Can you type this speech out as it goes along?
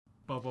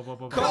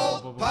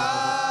Cold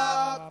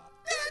Pop.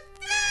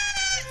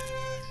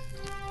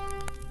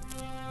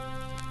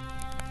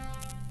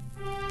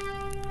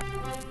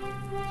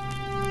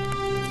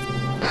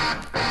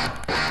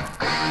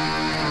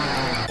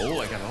 Oh,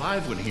 I got a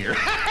live one here.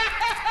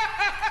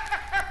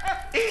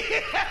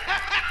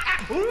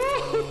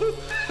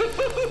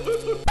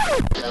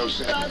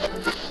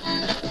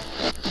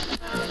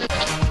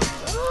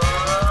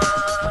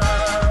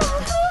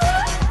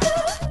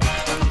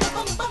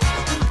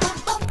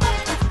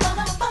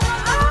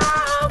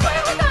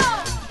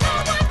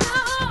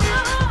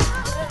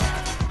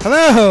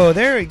 Hello,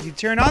 there you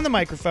turn on the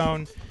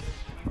microphone.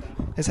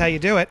 That's how you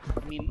do it.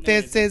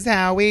 This is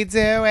how we do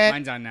it.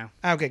 Mine's on now.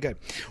 Okay, good.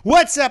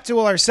 What's up to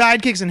all our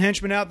sidekicks and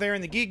henchmen out there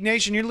in the Geek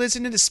Nation? You're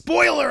listening to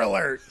Spoiler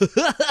Alert.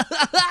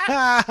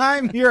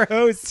 I'm your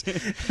host.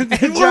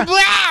 And we're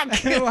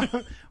black!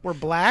 We're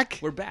black?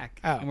 We're back.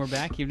 Oh. And we're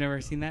back. You've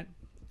never seen that?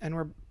 And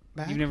we're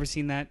back? You've never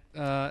seen that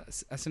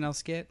SNL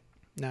skit?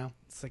 No.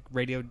 It's like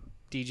radio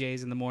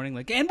DJs in the morning,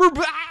 like, and we're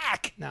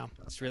back! No.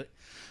 It's really...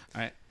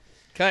 All right.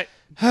 Cut.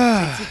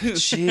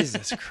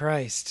 Jesus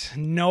Christ.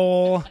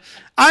 Noel.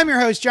 I'm your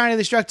host, Johnny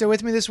the Destructo.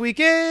 With me this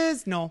week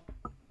is Noel.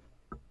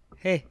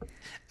 Hey.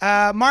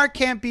 Mark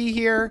can't be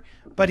here,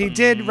 but he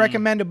did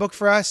recommend a book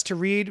for us to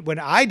read when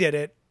I did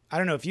it. I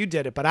don't know if you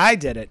did it, but I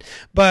did it.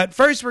 But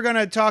first, we're going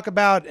to talk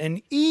about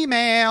an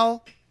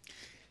email.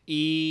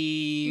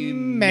 Melios.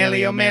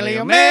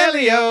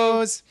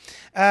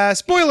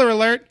 Spoiler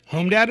alert.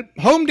 Home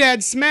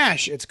Dad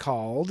Smash, it's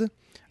called.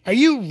 Are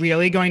you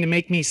really going to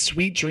make me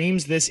sweet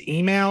dreams this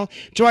email?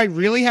 Do I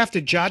really have to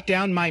jot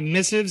down my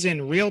missives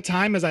in real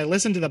time as I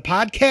listen to the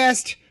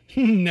podcast?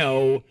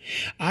 No.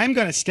 I'm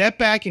going to step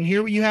back and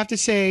hear what you have to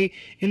say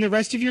in the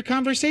rest of your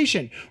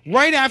conversation.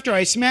 Right after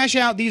I smash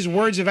out these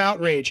words of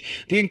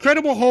outrage. The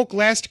Incredible Hulk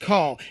Last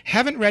Call.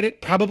 Haven't read it,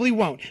 probably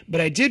won't.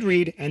 But I did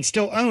read and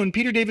still own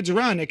Peter David's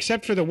run,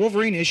 except for the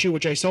Wolverine issue,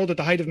 which I sold at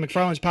the height of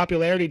McFarlane's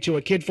popularity to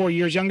a kid 4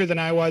 years younger than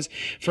I was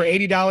for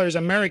 $80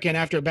 American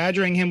after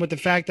badgering him with the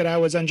fact that I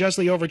was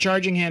unjustly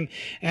overcharging him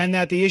and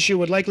that the issue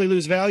would likely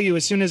lose value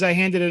as soon as I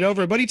handed it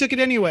over. But he took it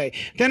anyway.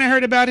 Then I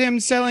heard about him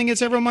selling it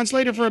several months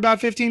later for about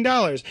 $15.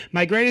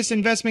 My greatest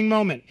investment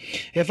moment.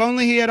 If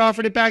only he had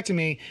offered it back to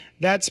me.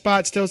 That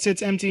spot still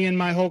sits empty in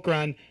my Hulk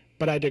run,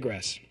 but I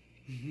digress.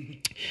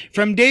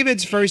 From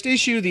David's first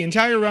issue, the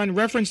entire run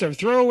referenced a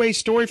throwaway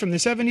story from the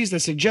 70s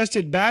that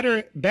suggested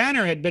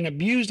Banner had been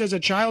abused as a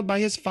child by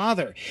his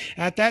father.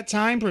 At that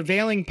time,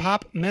 prevailing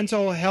pop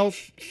mental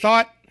health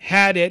thought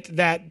had it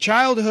that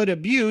childhood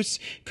abuse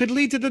could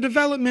lead to the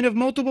development of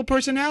multiple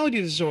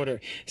personality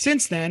disorder.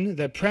 Since then,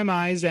 the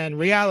premise and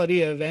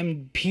reality of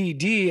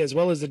MPD, as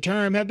well as the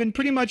term, have been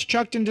pretty much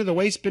chucked into the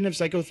waste bin of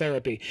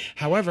psychotherapy.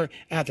 However,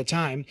 at the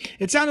time,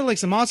 it sounded like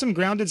some awesome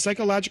grounded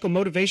psychological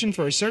motivation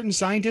for a certain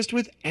scientist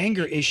with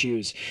anger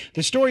issues.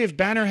 The story of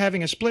Banner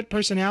having a split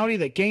personality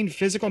that gained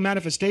physical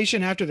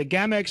manifestation after the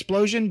Gamma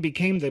explosion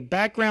became the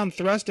background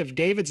thrust of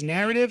David's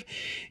narrative,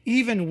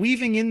 even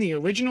weaving in the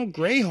original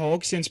Grey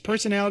Hulk, since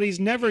personalities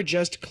never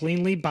just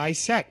cleanly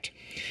bisect.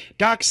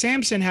 Doc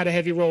Samson had a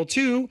heavy role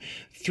too,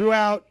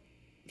 throughout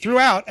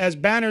as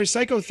Banner's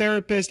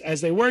psychotherapist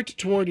as they worked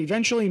toward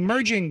eventually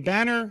merging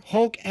Banner,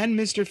 Hulk, and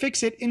Mr.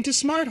 Fix-It into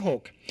Smart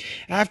Hulk.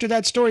 After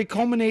that story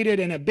culminated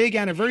in a big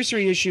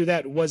anniversary issue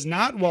that was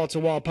not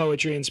wall-to-wall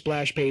poetry and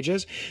splash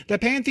pages, the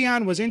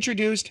Pantheon was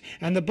introduced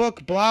and the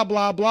book blah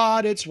blah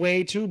blah'd its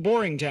way to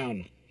Boring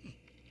Town.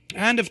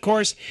 And, of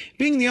course,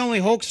 being the only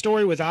Hulk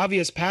story with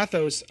obvious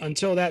pathos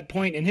until that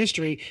point in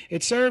history,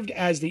 it served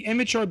as the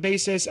immature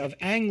basis of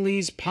Ang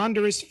Lee's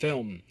ponderous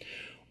film.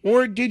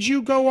 Or did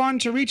you go on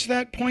to reach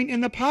that point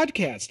in the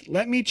podcast?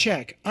 Let me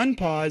check.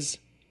 Unpause.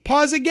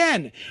 Pause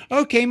again.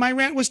 Okay, my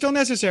rant was still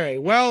necessary.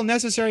 Well,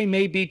 necessary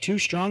may be too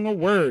strong a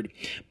word.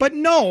 But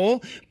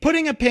Noel,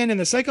 putting a pin in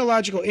the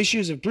psychological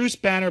issues of Bruce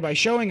Banner by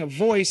showing a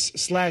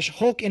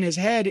voice/Hulk in his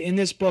head in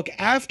this book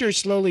after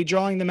slowly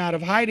drawing them out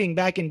of hiding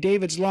back in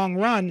David's long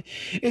run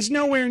is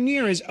nowhere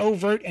near as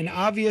overt and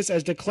obvious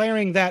as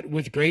declaring that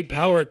with great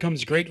power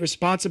comes great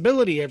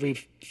responsibility every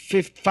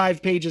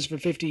 5 pages for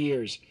 50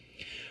 years.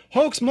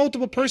 Hulk's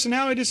multiple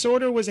personality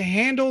disorder was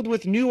handled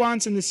with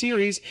nuance in the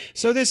series,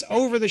 so this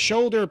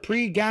over-the-shoulder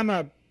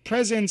pre-Gamma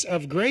presence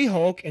of Grey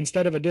Hulk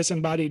instead of a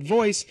disembodied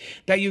voice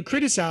that you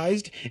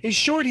criticized is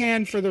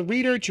shorthand for the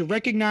reader to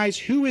recognize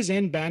who is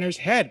in Banner's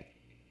head.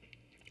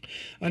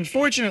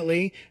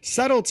 Unfortunately,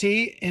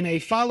 subtlety in a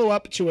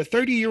follow-up to a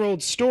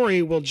 30-year-old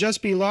story will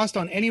just be lost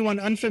on anyone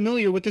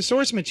unfamiliar with the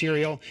source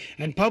material,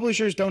 and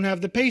publishers don't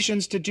have the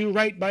patience to do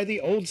right by the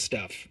old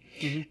stuff.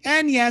 Mm-hmm.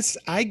 And yes,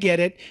 I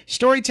get it.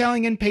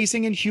 Storytelling and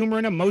pacing and humor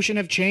and emotion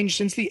have changed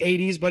since the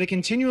 80s, but it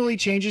continually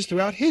changes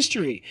throughout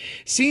history.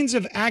 Scenes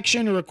of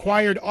action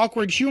required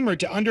awkward humor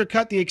to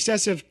undercut the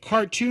excessive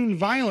cartoon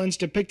violence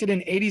depicted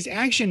in 80s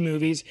action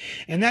movies,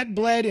 and that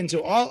bled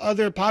into all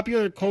other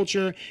popular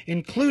culture,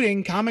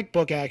 including comic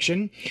book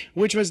action,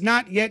 which was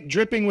not yet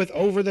dripping with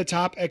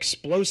over-the-top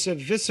explosive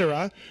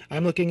viscera.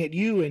 I'm looking at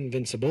you,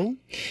 Invincible.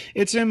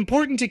 It's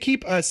important to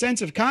keep a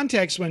sense of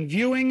context when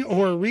viewing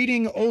or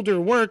reading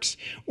older work, orcs,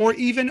 or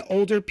even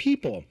older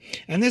people.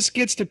 And this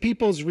gets to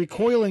people's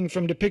recoiling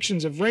from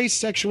depictions of race,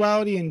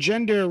 sexuality, and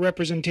gender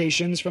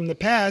representations from the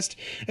past,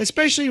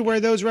 especially where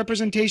those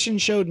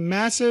representations showed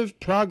massive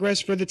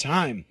progress for the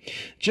time.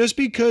 Just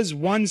because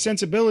one's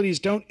sensibilities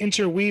don't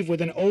interweave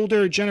with an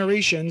older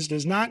generations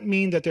does not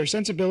mean that their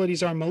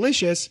sensibilities are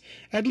malicious,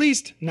 at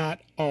least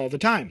not all the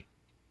time.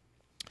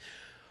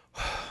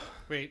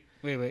 Wait.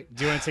 Do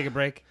you want to take a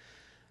break?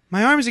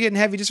 My arms are getting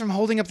heavy just from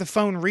holding up the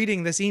phone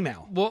reading this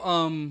email. Well,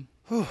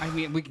 I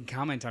mean, we can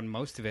comment on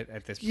most of it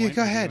at this point. Yeah,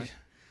 go ahead.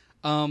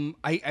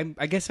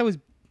 I guess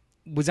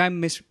was I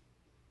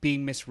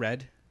being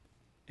misread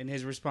in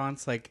his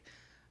response? Like,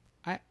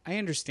 I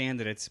understand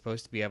that it's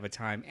supposed to be of a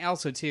time.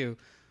 Also, too,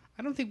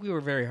 I don't think we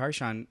were very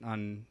harsh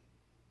on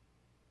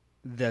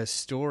the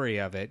story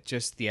of it.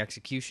 Just the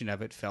execution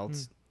of it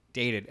felt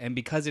dated, and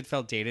because it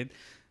felt dated,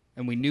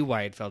 and we knew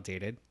why it felt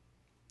dated,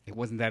 it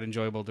wasn't that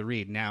enjoyable to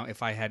read. Now,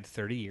 if I had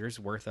 30 years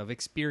worth of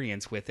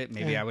experience with it,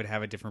 maybe I would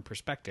have a different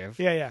perspective.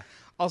 Yeah.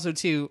 Also,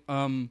 too,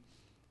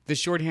 the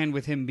shorthand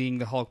with him being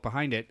the Hulk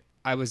behind it,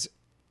 I was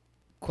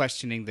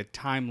questioning the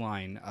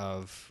timeline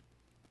of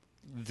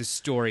the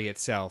story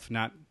itself.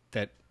 Not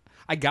that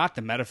I got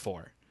the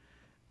metaphor.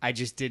 I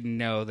just didn't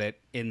know that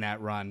in that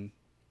run,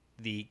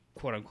 the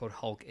quote-unquote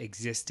Hulk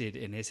existed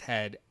in his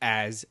head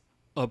as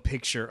a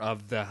picture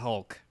of the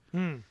Hulk,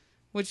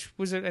 which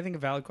was, I think, a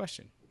valid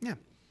question. Yeah.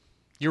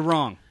 You're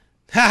wrong.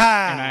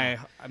 Ha And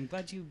I'm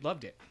glad you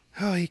loved it.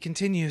 Oh, he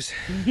continues.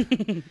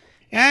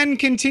 And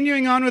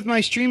continuing on with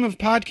my stream of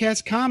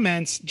podcast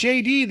comments,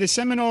 JD, the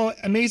seminal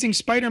Amazing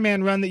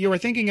Spider-Man run that you were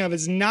thinking of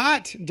is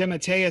not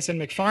DeMatteis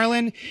and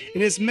McFarlane.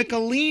 It is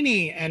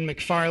Michelini and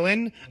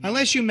McFarlane,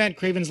 unless you meant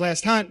Kraven's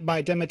Last Hunt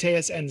by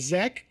DeMatteis and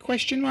Zek, ?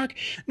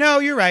 No,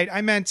 you're right.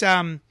 I meant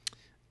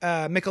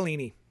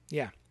Michelini.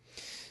 Yeah.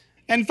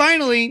 And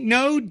finally,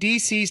 no,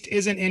 Deceased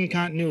isn't in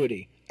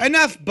continuity.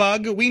 Enough,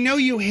 Bug. We know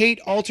you hate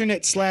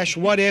alternate /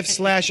 what if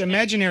 /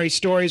 imaginary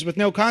stories with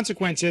no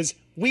consequences.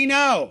 We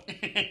know.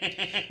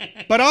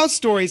 But all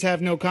stories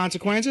have no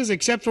consequences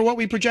except for what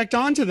we project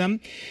onto them.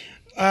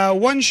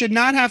 One should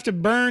not have to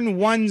burn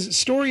one's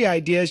story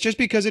ideas just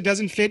because it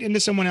doesn't fit into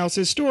someone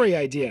else's story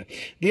idea.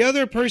 The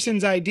other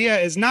person's idea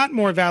is not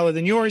more valid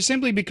than yours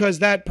simply because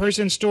that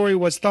person's story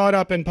was thought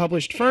up and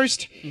published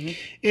first.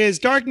 Is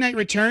Dark Knight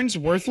Returns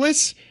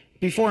worthless?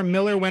 Before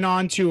Miller went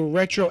on to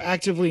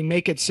retroactively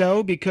make it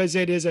so because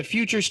it is a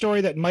future story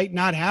that might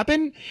not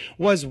happen?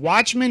 Was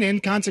Watchmen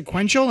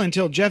inconsequential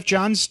until Jeff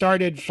Johns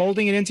started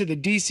folding it into the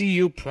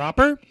DCU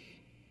proper?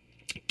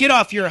 Get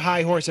off your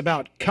high horse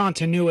about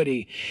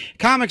continuity.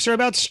 Comics are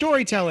about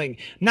storytelling,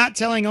 not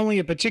telling only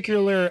a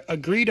particular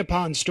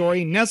agreed-upon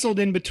story nestled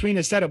in between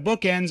a set of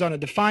bookends on a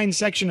defined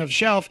section of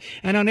shelf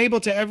and unable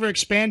to ever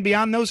expand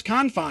beyond those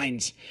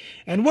confines.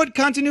 And what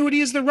continuity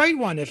is the right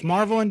one if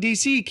Marvel and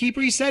DC keep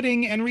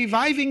resetting and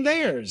reviving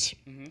theirs?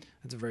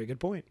 That's a very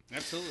good point.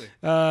 Absolutely.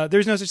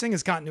 There's no such thing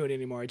as continuity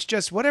anymore. It's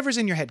just whatever's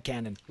in your head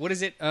canon. What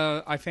is it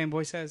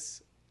iFanboy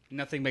says?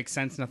 Nothing makes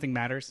sense, nothing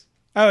matters.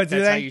 Oh,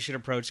 That's how you should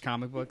approach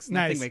comic books.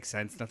 Nice. Nothing makes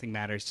sense. Nothing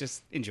matters.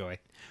 Just enjoy.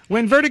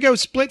 When Vertigo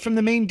split from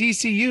the main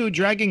DCU,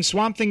 dragging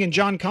Swamp Thing and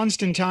John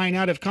Constantine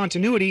out of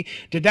continuity,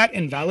 did that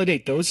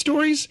invalidate those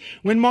stories?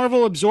 When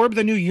Marvel absorbed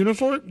the new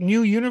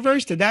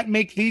universe, did that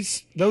make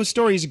those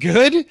stories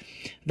good?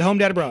 The Home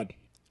Dad Abroad.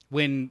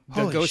 When the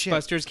Holy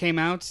Ghostbusters came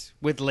out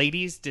with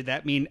ladies, did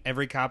that mean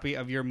every copy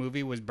of your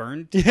movie was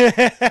burned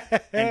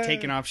and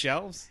taken off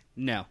shelves?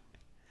 No.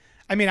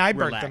 I mean, I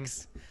burnt them.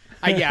 Relax.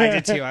 I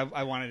did too.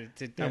 I wanted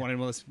it to. I wanted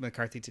Melissa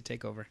McCarthy to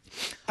take over.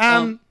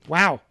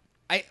 Wow.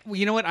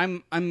 You know what?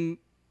 I'm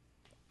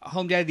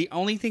Home Dad. The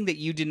only thing that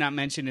you did not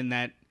mention in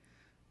that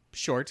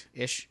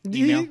short-ish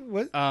email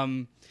What?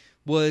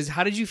 was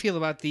how did you feel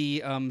about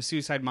the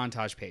suicide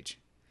montage page?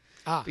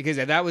 Because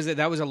that was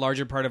a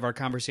larger part of our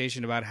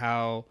conversation about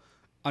how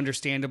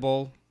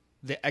understandable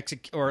the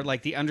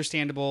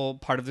understandable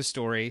part of the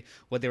story,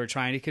 what they were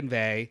trying to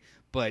convey,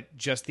 but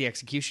just the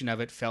execution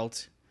of it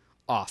felt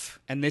off.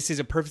 And this is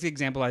a perfect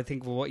example, I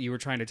think, of what you were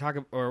trying to talk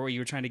about, or what you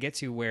were trying to get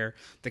to, where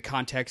the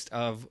context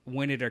of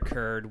when it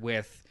occurred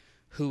with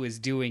who is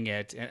doing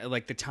it,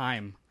 like the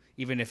time,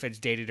 even if it's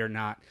dated or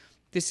not.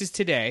 This is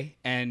today,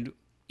 and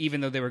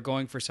even though they were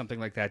going for something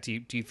like that,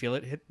 do you feel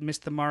it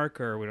missed the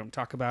mark, or we don't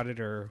talk about it,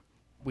 or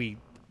we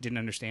didn't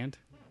understand?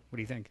 What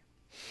do you think?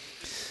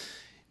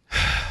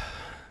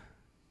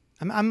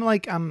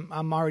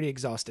 I'm already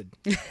exhausted.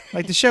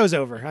 Like the show's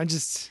over. I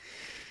just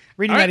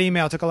reading that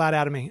email took a lot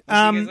out of me. See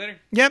you guys later.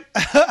 Yep.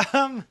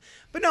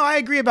 But no, I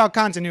agree about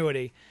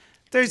continuity.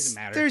 Doesn't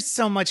matter. There's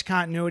so much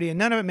continuity and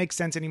none of it makes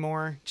sense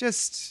anymore.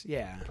 Just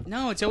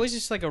No, it's always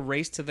just like a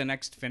race to the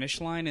next finish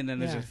line, and then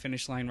there's Yeah. a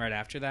finish line right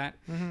after that.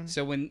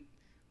 So when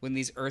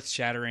these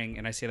earth-shattering,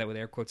 and I say that with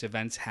air quotes,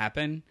 events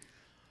happen,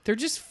 they're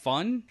just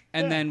fun,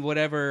 and then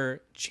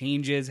whatever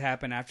changes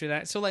happen after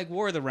that. So like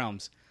War of the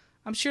Realms,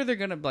 I'm sure they're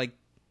gonna like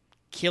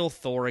kill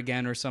Thor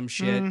again or some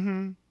shit.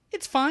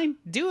 it's fine.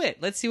 Do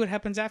it. Let's see what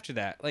happens after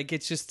that. Like,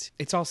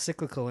 it's all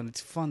cyclical and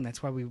it's fun.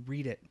 That's why we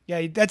read it.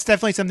 Yeah, that's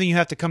definitely something you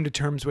have to come to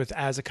terms with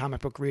as a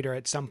comic book reader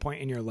at some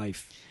point in your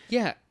life.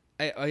 Yeah,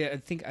 I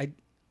think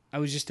I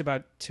was just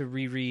about to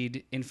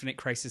reread Infinite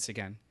Crisis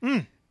again,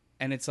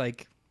 and it's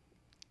like,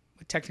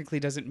 it technically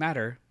doesn't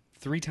matter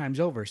 3 times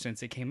over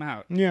since it came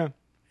out. Yeah.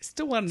 I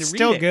still wanted to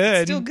Still read it.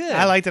 good. Still good.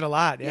 I liked it a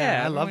lot.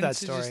 Yeah, I love everyone that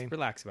should story. Just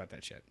relax about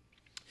that shit.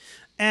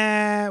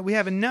 We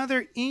have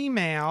another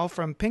email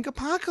from Pink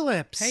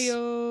Apocalypse.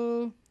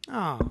 Heyo.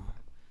 Oh.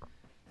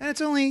 And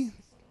it's only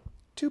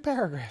 2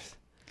 paragraphs.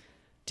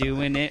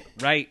 Doing it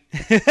right.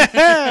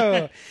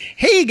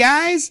 Hey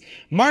guys!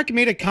 Mark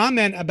made a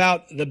comment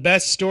about the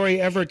best story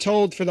ever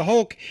told for the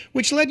Hulk,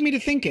 which led me to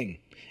thinking.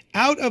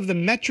 Out of the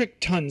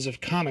metric tons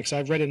of comics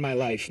I've read in my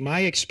life,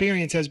 my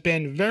experience has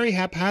been very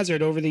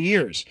haphazard over the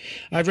years.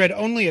 I've read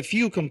only a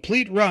few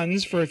complete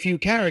runs for a few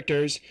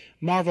characters,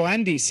 Marvel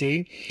and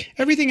DC.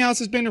 Everything else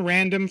has been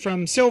random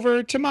from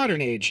Silver to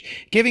Modern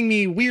Age, giving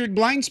me weird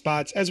blind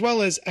spots as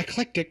well as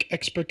eclectic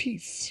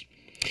expertise.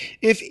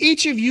 If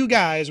each of you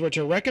guys were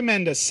to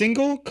recommend a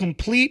single,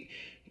 complete,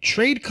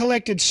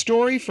 trade-collected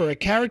story for a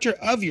character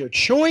of your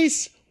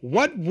choice,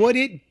 what would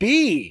it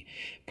be?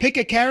 Pick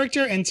a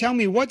character and tell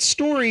me what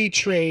story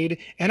trade,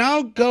 and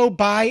I'll go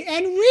buy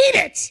and read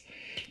it.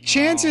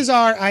 Chances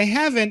are I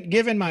haven't,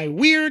 given my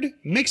weird,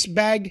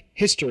 mixed-bagged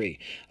history.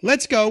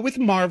 Let's go with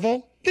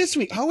Marvel this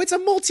week. Oh, it's a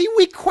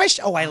multi-week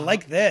question. Oh, I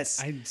like this.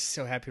 I'm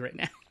so happy right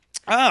now.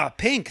 Ah,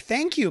 Pink.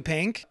 Thank you,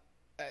 Pink.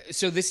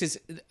 So this is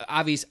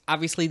obvious.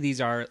 Obviously,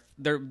 these are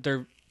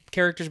they're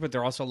characters, but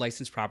they're also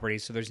licensed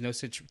properties. So there's no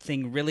such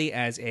thing really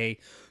as a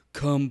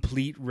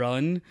complete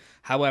run.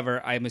 However,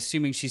 I'm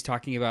assuming she's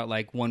talking about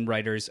like one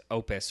writer's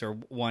opus or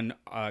one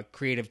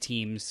creative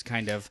team's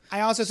kind of.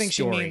 I also think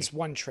story. she means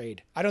one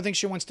trade. I don't think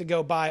she wants to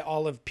go buy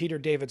all of Peter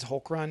David's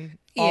Hulk run,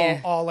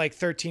 Yeah. all like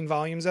 13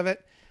 volumes of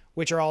it,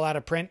 which are all out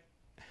of print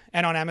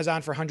and on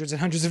Amazon for hundreds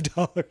and hundreds of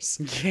dollars.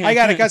 I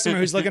got a customer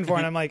who's looking for it,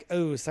 and I'm like,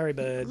 oh, sorry,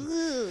 bud.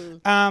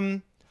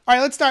 All right,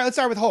 let's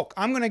start with Hulk.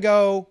 I'm gonna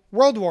go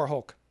World War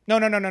Hulk. No.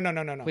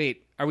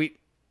 Wait, are we?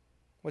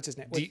 What's his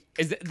name?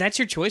 That's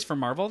your choice for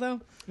Marvel though?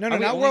 No, Are we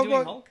not only World doing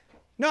War. Hulk?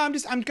 No,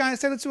 I'm gonna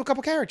say let's do a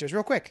couple characters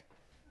real quick.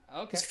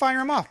 Okay. Let's fire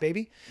them off,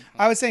 baby.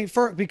 I was saying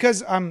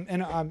because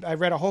I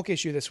read a Hulk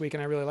issue this week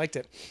and I really liked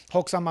it.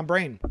 Hulk's on my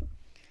brain.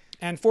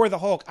 And for the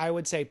Hulk, I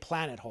would say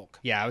Planet Hulk.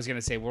 Yeah, I was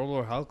gonna say World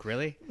War Hulk.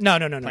 Really? No.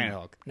 Planet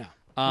Hulk. No.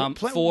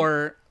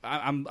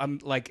 I'm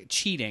like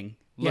cheating,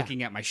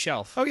 looking at my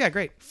shelf. Oh yeah,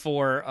 great.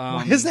 For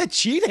Why is that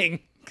cheating?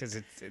 Because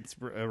it's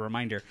a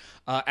reminder.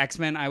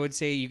 X-Men, I would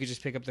say you could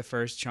just pick up the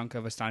first chunk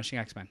of Astonishing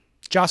X-Men.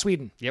 Joss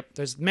Whedon. Yep.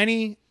 There's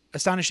many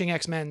Astonishing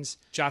X-Men's.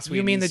 Joss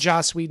You mean the Whedon's-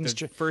 Joss Whedon's?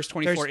 The first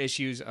 24 There's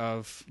issues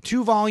of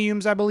 2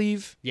 volumes, I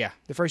believe. yeah.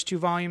 The first 2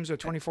 volumes are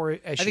 24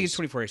 issues. I think it's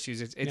 24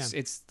 issues.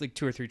 It's like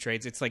 2 or 3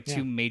 trades. It's like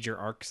 2 major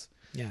arcs.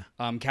 Yeah.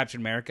 Captain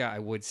America, I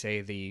would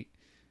say the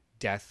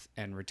death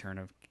and return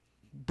of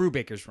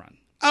Brubaker's run.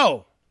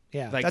 Oh,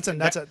 yeah. Like,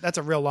 that's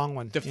a real long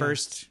one. The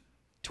first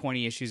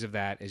 20 issues of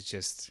that is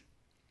just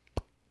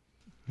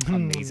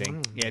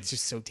amazing. Yeah, it's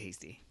just so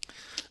tasty.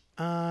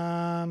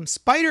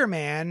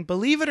 Spider-Man,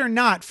 believe it or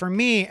not, for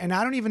me, and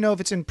I don't even know if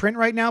it's in print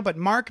right now, but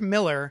Mark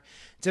Miller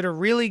did a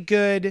really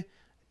good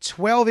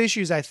 12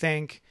 issues, I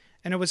think.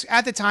 And it was,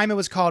 at the time, it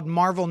was called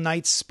Marvel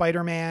Knights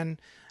Spider-Man.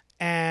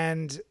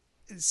 And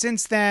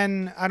since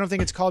then, I don't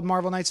think it's called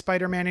Marvel Knights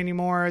Spider-Man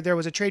anymore. There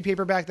was a trade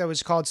paperback that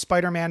was called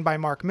Spider-Man by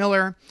Mark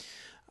Miller.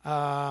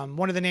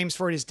 One of the names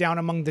for it is Down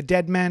Among the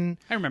Dead Men.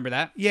 I remember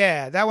that.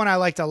 Yeah, that one I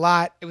liked a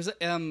lot. It was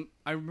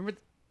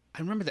I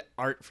remember the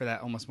art for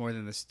that almost more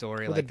than the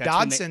story. Well, like the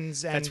that's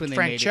Dodsons that's when and they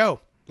Frank made Cho. it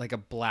like a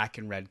black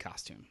and red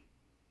costume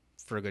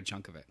for a good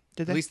chunk of it.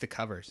 Did they? At least the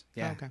covers.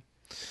 Yeah.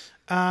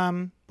 Oh,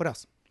 okay. What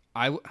else?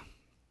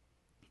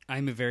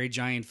 I'm a very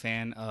giant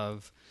fan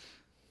of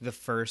the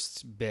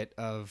first bit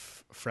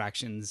of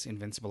Fraction's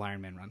Invincible Iron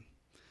Man run.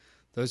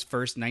 Those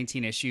first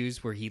 19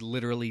 issues where he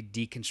literally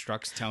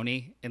deconstructs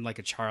Tony in like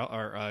a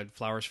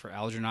Flowers for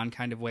Algernon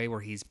kind of way, where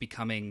he's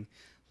becoming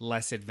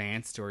less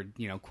advanced or,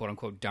 quote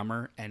unquote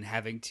dumber and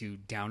having to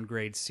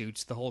downgrade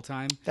suits the whole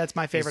time. That's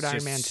my favorite It's Iron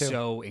just Man too.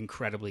 So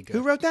incredibly good.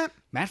 Who wrote that?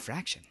 Matt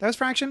Fraction. That was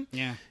Fraction?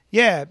 Yeah.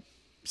 Yeah.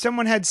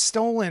 Someone had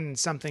stolen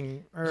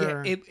something.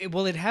 Or... Yeah,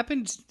 it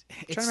happened.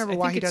 I'm trying to remember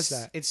why he does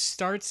that. It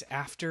starts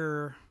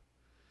after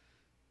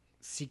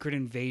Secret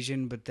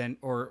Invasion, but then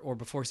or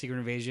before Secret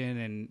Invasion,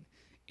 and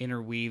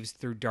interweaves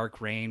through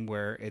Dark Reign,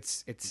 where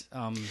it's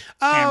Oh,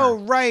 Hammer.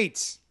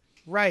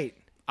 right.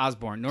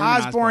 Osborn, Norman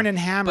Osborn and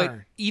Hammer. But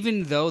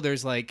even though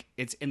there's like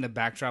it's in the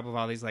backdrop of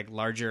all these like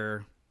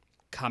larger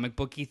comic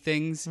booky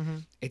things,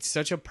 it's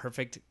such a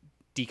perfect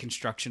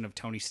deconstruction of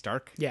Tony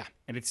Stark. Yeah.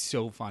 And it's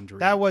so fun to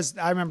read.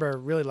 I remember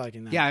really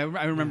liking that. Yeah,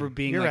 I remember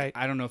being you're like, right.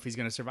 I don't know if he's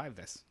going to survive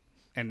this.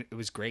 And it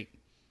was great.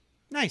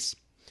 Nice.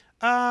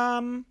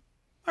 All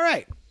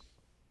right.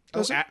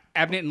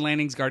 Abnett and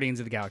Lanning's Guardians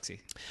of the Galaxy.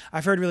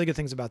 I've heard really good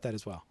things about that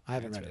as well. I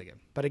haven't read really it. good.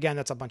 But again,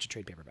 that's a bunch of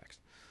trade paperbacks.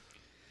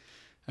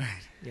 All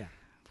right. Yeah.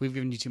 We've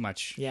given you too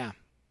much. Yeah.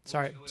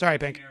 Sorry,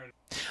 Pink.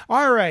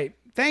 All right.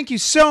 Thank you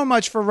so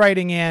much for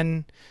writing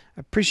in.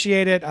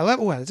 Appreciate it. I love.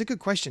 Oh, that's a good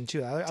question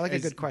too. I like a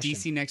good question.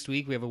 DC next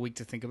week. We have a week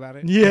to think about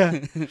it.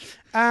 Yeah.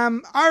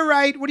 All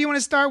right. What do you want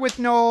to start with,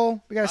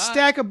 Noel? We got a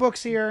stack of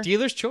books here.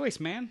 Dealer's choice,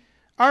 man.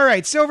 All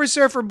right. Silver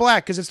Surfer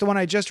Black, because it's the one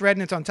I just read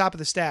and it's on top of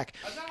the stack.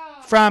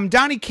 From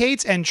Donny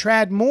Cates and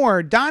Tradd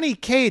Moore. Donny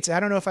Cates, I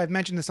don't know if I've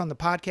mentioned this on the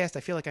podcast.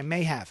 I feel like I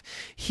may have.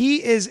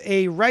 He is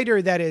a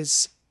writer that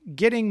is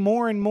getting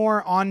more and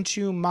more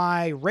onto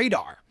my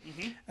radar.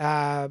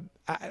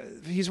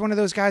 He's one of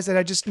those guys that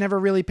I just never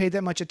really paid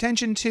that much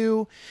attention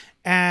to.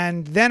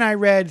 And then I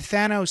read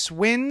Thanos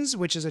Wins,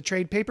 which is a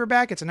trade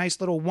paperback. It's a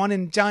nice little one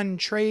and done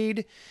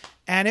trade.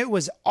 And it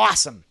was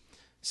awesome.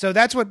 So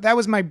that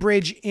was my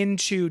bridge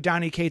into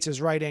Donny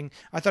Cates' writing.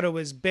 I thought it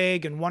was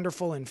big and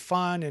wonderful and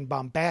fun and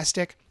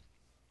bombastic.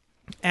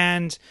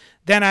 And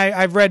then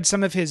I've read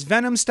some of his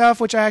Venom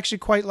stuff, which I actually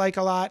quite like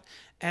a lot.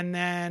 And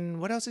then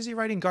what else is he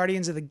writing?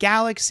 Guardians of the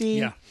Galaxy.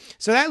 Yeah.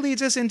 So that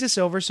leads us into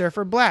Silver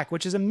Surfer Black,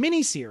 which is a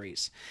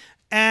mini-series.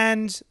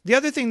 And the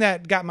other thing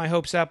that got my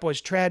hopes up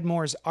was Tradd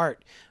Moore's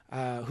art,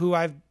 who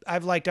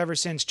I've liked ever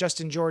since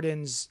Justin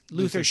Jordan's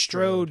Luther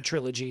Strode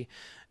trilogy.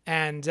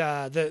 And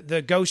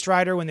the Ghost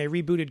Rider, when they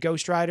rebooted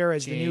Ghost Rider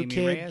as the new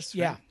kid. Reyes,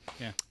 right?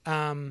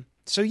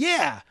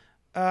 Yeah.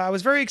 I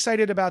was very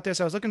excited about this.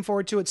 I was looking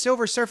forward to it.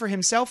 Silver Surfer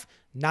himself,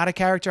 not a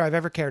character I've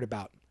ever cared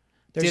about.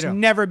 There's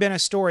never been a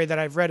story that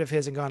I've read of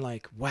his and gone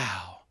like,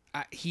 wow.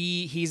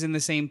 He's in the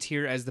same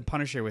tier as the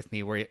Punisher with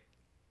me, where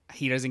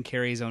he doesn't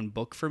carry his own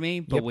book for me,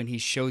 but when he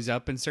shows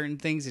up in certain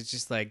things, it's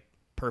just like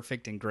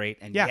perfect and great.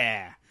 And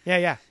yeah.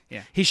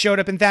 He showed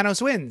up in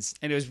Thanos Wins.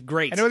 And it was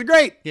great.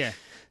 Yeah.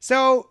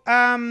 So,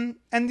 and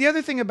the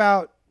other thing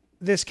about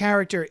this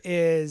character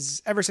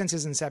is ever since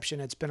his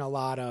inception, it's been a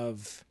lot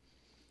of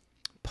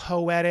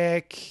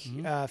poetic,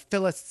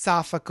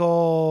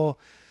 philosophical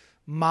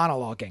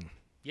monologuing.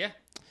 Yeah.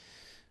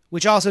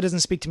 Which also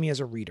doesn't speak to me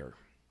as a reader.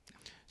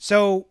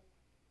 So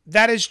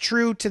that is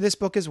true to this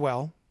book as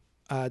well.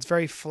 It's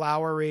very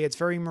flowery. It's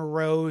very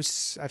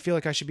morose. I feel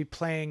like I should be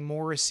playing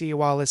Morrissey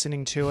while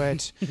listening to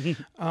it.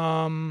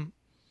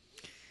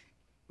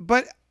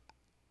 But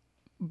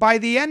by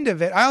the end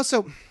of it,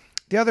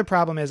 the other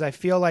problem is I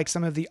feel like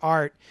some of the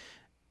art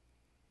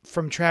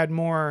from Tradd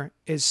Moore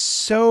is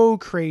so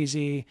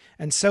crazy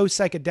and so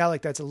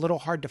psychedelic that's a little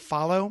hard to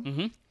follow.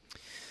 Mm-hmm.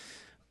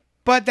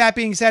 But that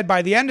being said,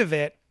 by the end of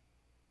it,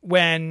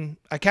 when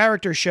a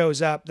character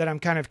shows up that I'm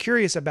kind of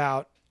curious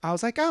about, I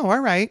was like, oh, all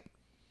right.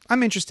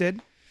 I'm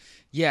interested.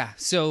 Yeah.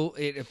 So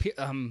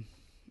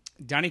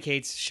Donny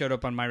Cates showed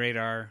up on my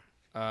radar,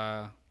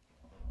 like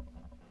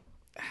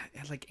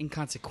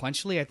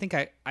inconsequentially. I think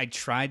I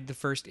tried the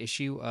first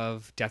issue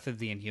of Death of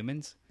the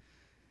Inhumans.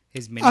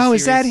 His miniseries. Oh,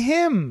 is that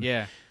him?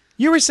 Yeah.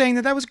 You were saying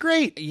that was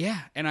great.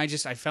 Yeah. And I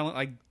fell in,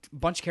 like, a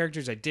bunch of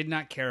characters I did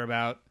not care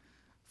about,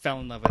 fell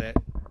in love with it,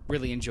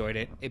 really enjoyed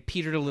it. It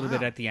petered a little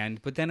bit at the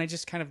end, but then I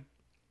just kind of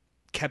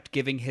kept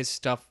giving his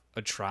stuff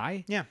a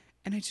try. Yeah.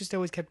 And it just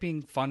always kept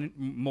being fun,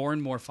 more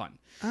and more fun.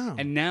 Oh.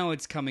 And now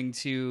it's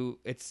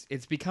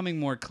becoming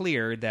more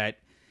clear that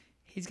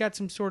he's got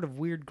some sort of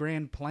weird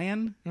grand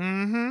plan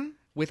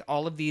with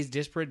all of these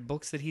disparate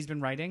books that he's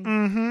been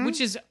writing,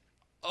 which is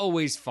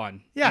always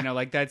fun. Yeah. You know,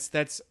 like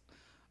that's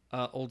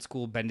old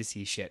school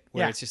Bendis shit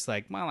where it's just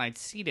like, well, I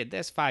seeded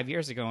this 5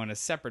 years ago in a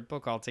separate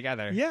book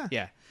altogether. Yeah.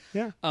 Yeah.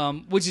 Yeah.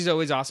 Which is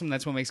always awesome.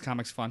 That's what makes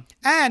comics fun.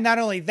 And not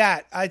only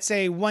that, I'd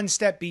say one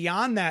step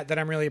beyond that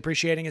I'm really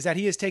appreciating is that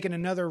he has taken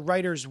another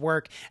writer's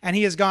work and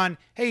he has gone,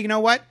 hey, you know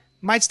what?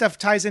 My stuff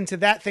ties into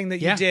that thing that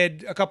you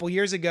did a couple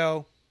years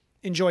ago.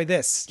 Enjoy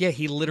this. Yeah,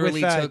 he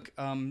literally took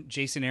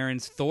Jason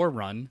Aaron's Thor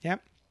run.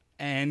 Yep.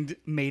 And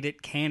made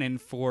it canon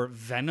for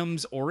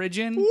Venom's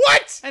origin.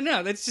 What? I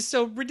know, that's just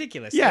so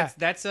ridiculous. Yeah,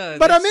 that's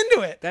I'm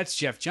into it. That's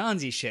Jeff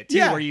Johnsy shit too,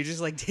 where you just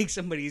like take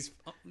somebody's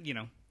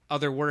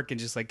other work and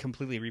just like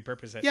completely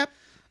repurpose it. Yep.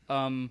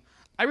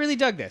 I really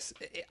dug this.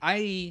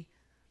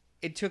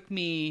 It took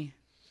me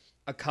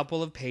a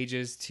couple of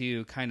pages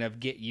to kind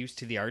of get used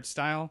to the art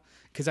style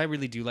because I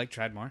really do like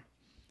Tradd Moore.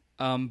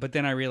 But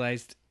then I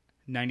realized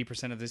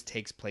 90% of this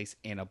takes place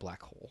in a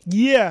black hole.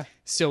 Yeah.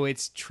 So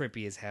it's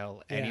trippy as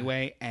hell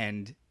anyway.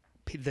 And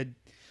the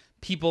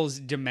people's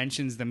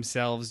dimensions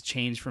themselves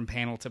change from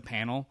panel to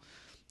panel.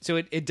 So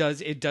it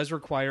does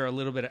require a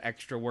little bit of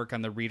extra work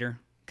on the reader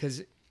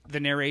because the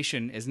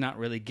narration is not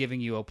really giving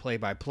you a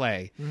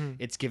play-by-play. Mm-hmm.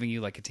 It's giving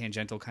you like a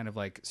tangential kind of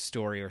like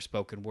story or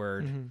spoken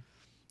word,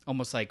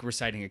 almost like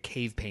reciting a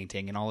cave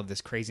painting, and all of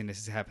this craziness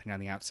is happening on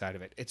the outside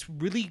of it. It's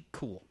really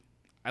cool.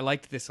 I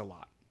liked this a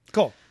lot.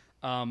 Cool.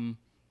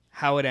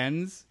 How it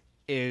ends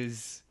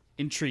is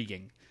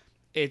intriguing.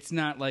 It's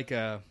not like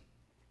a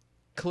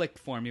click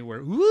for me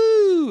where,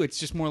 woo! It's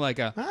just more like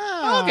a,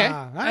 okay.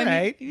 All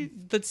right.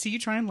 Let's see you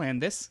try and land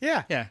this.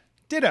 Yeah. Yeah.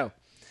 Ditto.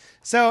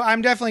 So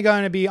I'm definitely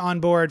going to be on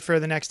board for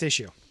the next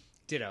issue.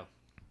 Ditto.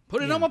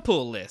 Put it on my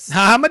pull list.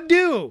 I'ma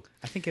do.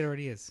 I think it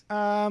already is.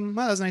 Well,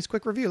 that was a nice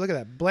quick review. Look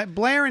at that.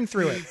 Blaring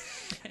through it.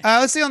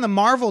 Let's see on the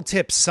Marvel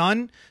tip,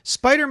 son.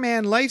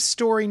 Spider-Man Life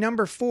Story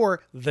number 4,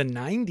 The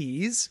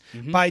 90s,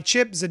 by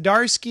Chip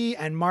Zdarsky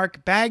and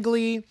Mark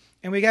Bagley.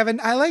 And we have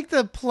I like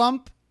the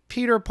plump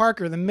Peter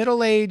Parker, the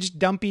middle-aged,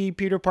 dumpy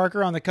Peter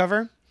Parker on the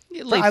cover.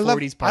 Yeah, late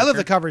 40s Parker. I love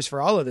the covers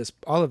for all of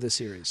this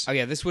series. Oh,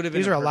 yeah, this would have been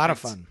These are a lot of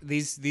fun.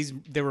 These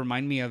they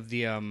remind me of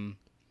the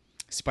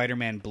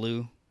Spider-Man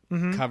Blue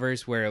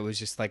covers, where it was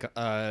just like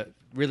a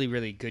really,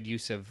 really good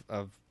use of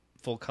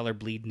full color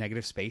bleed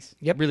negative space.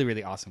 Yep. Really,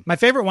 really awesome. My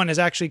favorite one is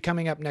actually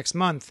coming up next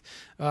month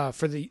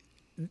for the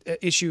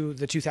issue,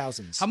 the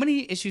 2000s. How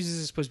many issues is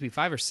it supposed to be?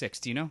 5 or 6?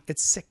 Do you know?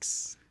 It's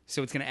 6.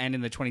 So it's going to end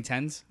in the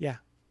 2010s? Yeah.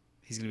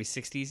 He's going to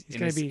be 60s? He's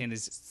going to be in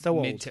his so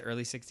mid old. to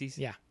early 60s?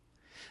 Yeah.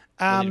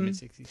 Early to mid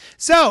 60s.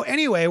 So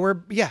anyway, we're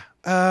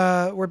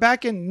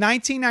back in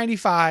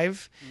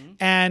 1995,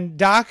 and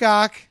Doc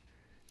Ock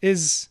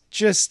is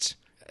just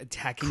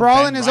Attacking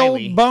crawling Ben his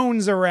Reilly. old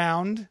bones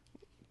around.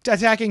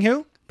 Attacking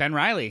who? Ben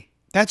Reilly.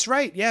 That's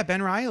right. Yeah,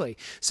 Ben Reilly.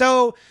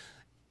 So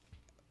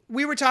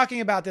we were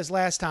talking about this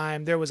last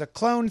time. There was a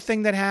clone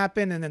thing that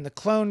happened, and then the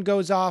clone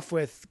goes off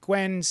with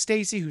Gwen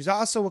Stacy, who's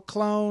also a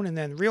clone, and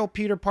then real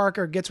Peter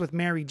Parker gets with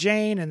Mary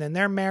Jane, and then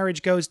their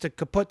marriage goes to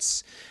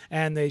kaputs,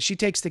 and she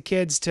takes the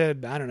kids to,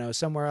 I don't know,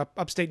 somewhere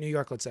upstate New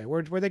York, let's say.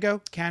 Where'd they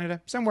go? Canada?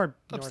 Somewhere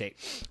Upstate.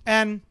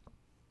 North.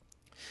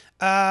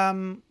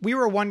 And we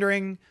were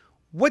wondering,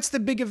 what's the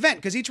big event?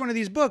 Because each one of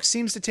these books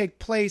seems to take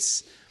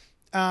place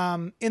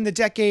in the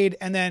decade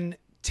and then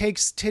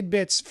takes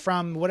tidbits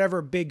from whatever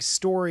big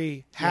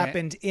story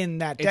happened in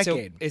that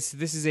decade. This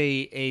is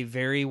a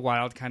very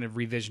wild kind of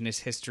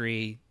revisionist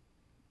history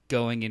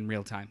going in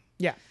real time.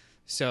 Yeah.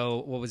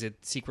 So what was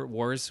it? Secret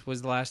Wars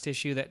was the last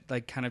issue that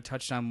like kind of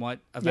touched on what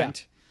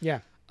event? Yeah.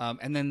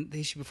 And then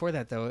the issue before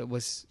that, though, it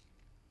was,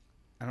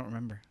 I don't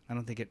remember. I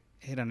don't think it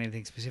hit on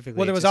anything specifically.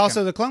 Well, there was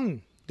also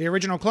the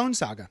original Clone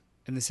Saga.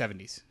 in the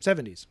 70s.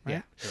 70s, right?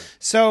 Yeah. Sure.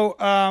 So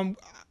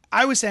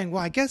I was saying,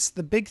 well, I guess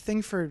the big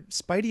thing for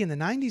Spidey in the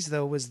 90s,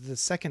 though, was the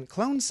second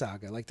Clone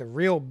Saga, like the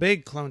real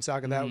big Clone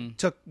Saga that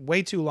took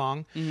way too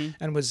long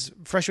and was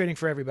frustrating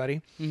for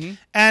everybody.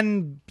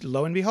 And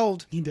lo and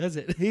behold, He does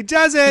it. he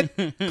does it.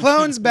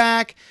 Clone's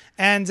back.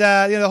 And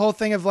the whole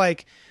thing of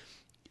like,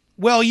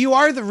 well, you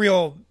are the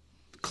real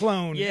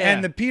clone. Yeah.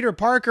 And the Peter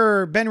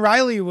Parker, Ben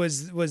Reilly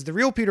was the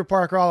real Peter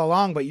Parker all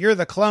along, but you're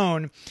the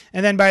clone.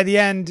 And then by the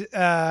end,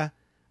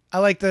 I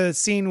like the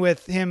scene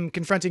with him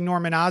confronting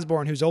Norman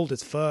Osborn, who's old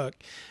as fuck,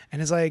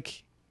 and is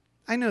like,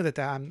 I know that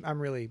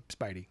I'm really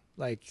Spidey.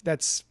 Like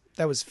that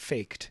was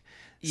faked.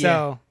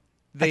 So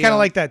I kind of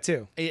like that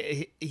too.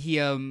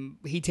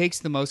 He takes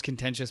the most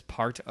contentious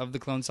part of the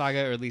Clone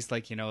Saga, or at least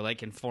like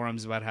in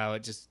forums about how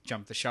it just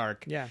jumped the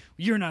shark. Yeah.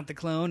 You're not the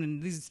clone,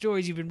 and these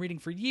stories you've been reading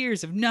for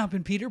years have not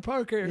been Peter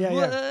Parker. Yeah,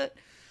 what? yeah.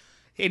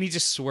 And he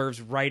just swerves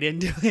right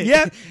into it.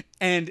 Yeah.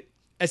 And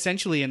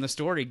essentially in the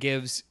story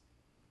gives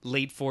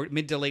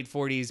mid to late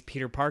 40s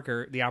Peter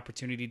Parker the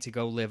opportunity to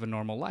go live a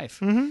normal life.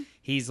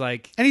 He's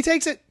like, And he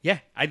takes it. yeah,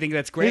 I think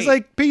that's great. He's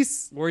like,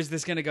 peace. Where's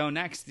this going to go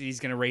next? He's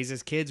going to raise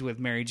his kids with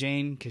Mary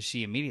Jane because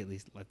she immediately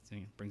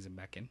brings him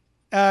back in.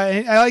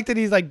 I like that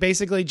he like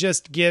basically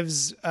just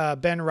gives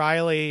Ben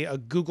Reilly a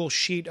Google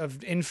sheet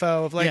of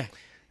info of like,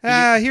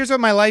 here's what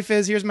my life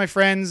is. Here's my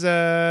friends.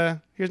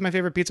 Here's my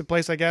favorite pizza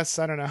place, I guess.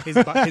 I don't know.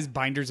 His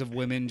binders of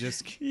women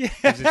just gives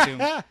it to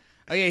him.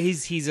 Oh yeah,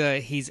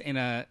 he's in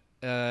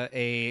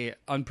a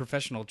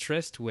unprofessional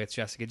tryst with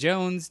Jessica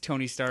Jones.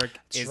 Tony Stark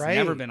has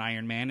never been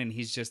Iron Man, and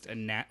he's just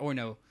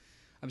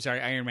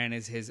Iron Man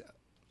is his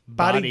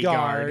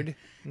bodyguard.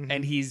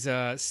 And he's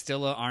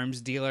still an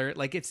arms dealer.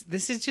 Like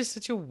this is just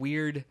such a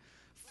weird,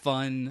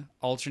 fun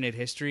alternate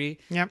history.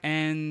 Yep.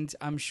 And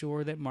I'm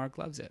sure that Mark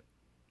loves it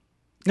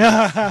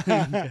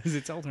because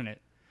it's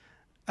alternate.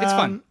 It's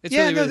fun. It's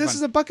really this fun.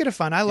 is a bucket of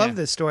fun. I love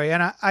this story,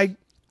 and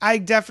I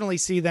definitely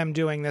see them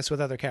doing this with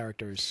other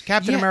characters.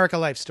 Captain America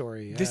Life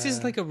Story. This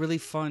is like a really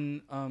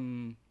fun,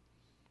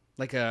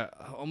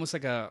 almost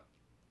like a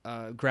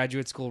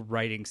graduate school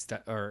writing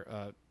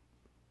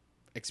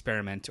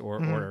experiment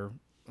or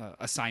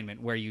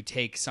assignment where you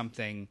take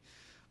something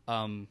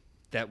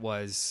that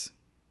was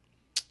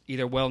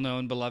either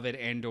well-known, beloved,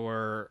 and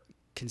or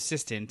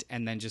consistent,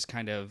 and then just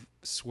kind of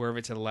swerve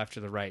it to the left or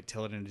the right,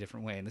 tell it in a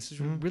different way. And this is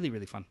really,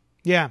 really fun.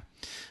 Yeah.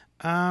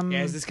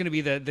 Is this going to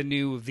be the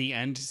new The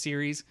End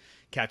series?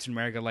 Captain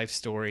America Life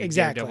Story,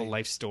 Exactly. Daredevil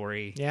Life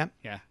Story. Yeah.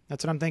 Yeah.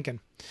 That's what I'm thinking.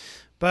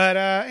 But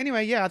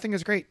anyway, I think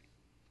it's great.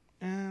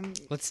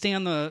 Let's stay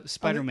on the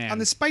Spider-Man. On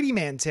the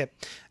Spidey-Man tip.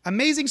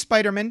 Amazing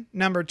Spider-Man,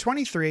 number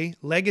 23,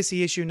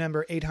 Legacy issue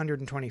number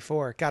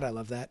 824. God, I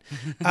love that.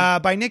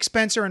 By Nick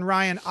Spencer and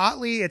Ryan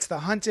Otley. It's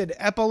the Hunted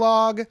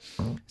epilogue.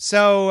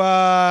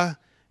 So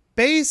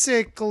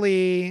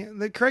basically,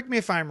 correct me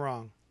if I'm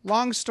wrong.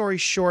 Long story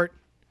short,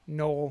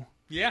 Noel.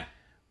 Yeah.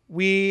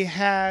 We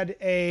had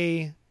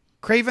a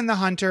Kraven the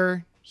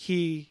Hunter.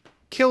 He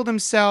killed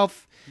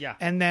himself. Yeah.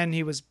 And then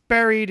he was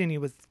buried and he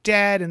was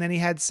dead. And then he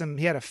had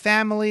a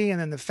family, and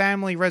then the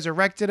family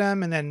resurrected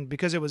him. And then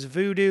because it was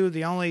voodoo,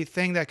 the only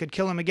thing that could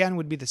kill him again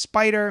would be the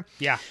spider.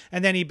 Yeah.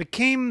 And then he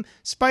became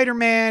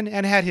Spider-Man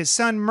and had his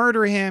son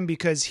murder him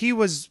because he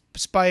was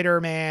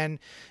Spider-Man.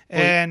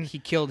 And he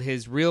killed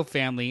his real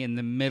family in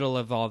the middle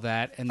of all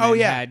that, and Oh, then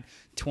yeah. had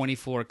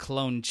 24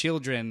 clone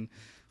children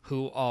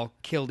who all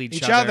killed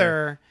each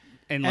other.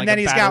 in And like then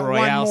a he's battle got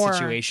one royale more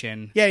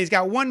situation. Yeah, he's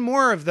got one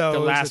more of those The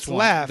last that's one,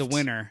 left. the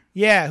winner,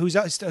 Yeah, who's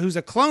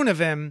a clone of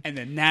him. and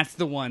then that's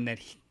the one that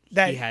he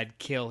had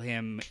kill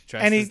him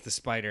dressed and he- as the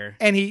spider.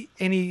 And he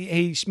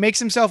makes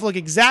himself look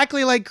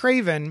exactly like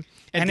Kraven,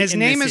 and his in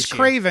name this is issue.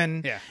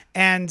 Kraven. Yeah.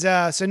 And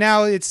so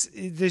now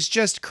there's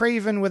just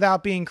Kraven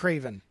without being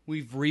Kraven.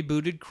 We've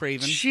rebooted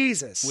Kraven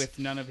Jesus. with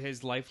none of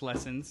his life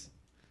lessons,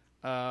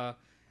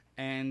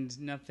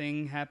 and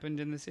nothing happened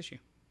in this issue.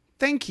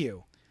 Thank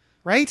you.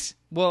 Right?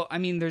 Well, I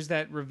mean, there's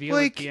that reveal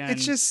at Like the end.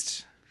 it's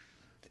just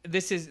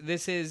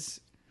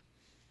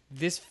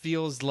This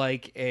feels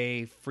like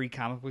a Free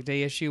Comic Book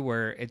Day issue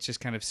where it just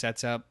kind of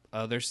sets up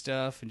other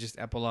stuff and just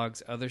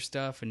epilogues other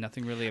stuff, and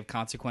nothing really of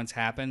consequence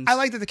happens. I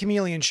like that the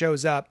chameleon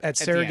shows up at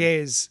the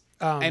Sergei's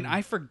and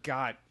I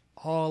forgot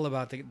all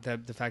about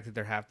the fact that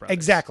they're half brothers.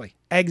 Exactly.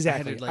 I had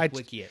to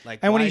wiki it. Like,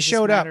 and when why he does this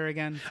showed up matter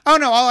again? Oh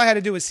no, all I had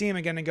to do was see him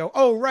again and go,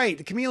 "Oh right,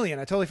 the chameleon.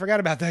 I totally forgot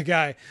about that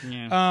guy."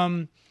 Yeah.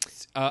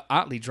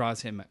 Otley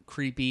draws him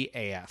creepy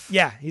AF.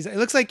 Yeah, it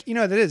looks like,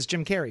 that is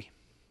Jim Carrey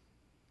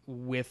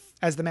With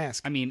as the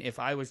mask. I mean, if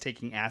I was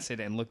taking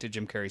acid and looked at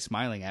Jim Carrey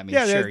smiling at me,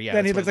 Yeah, sure, then yeah. he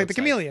that's what looks it like the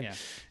chameleon.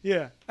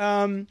 Yeah.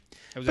 Yeah.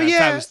 If But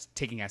yeah, I was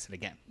taking acid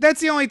again.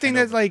 that's the only thing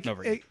And that like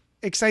over again.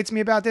 excites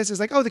me about this is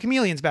like, oh, the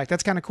chameleon's back.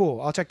 That's kind of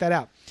cool. I'll check that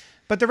out.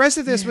 But the rest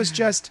of this was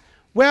just,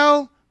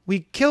 well,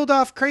 we killed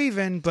off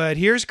Kraven, but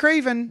here's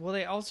Kraven. Well,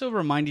 they also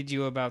reminded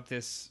you about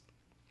this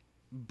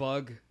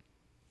bug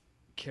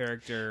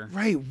character.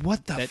 Right.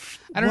 What the?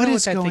 I don't what know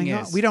is what that going thing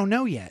on? is. We don't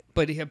know yet.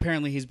 But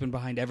apparently he's been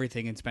behind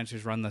everything in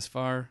Spencer's run thus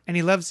far. And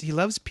he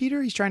loves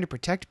Peter. He's trying to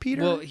protect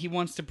Peter. Well, he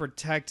wants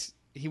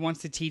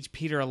to teach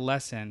Peter a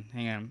lesson.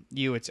 Hang on.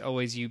 It's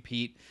always you,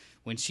 Pete.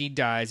 When she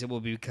dies, it will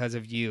be because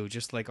of you,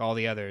 just like all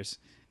the others.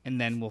 And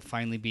then we'll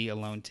finally be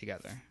alone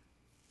together.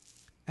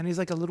 And he's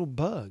like a little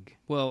bug.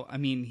 Well, I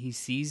mean, he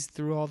sees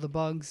through all the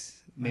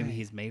bugs. Maybe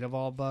he's made of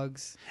all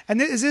bugs.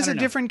 And is this a don't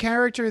know. different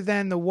character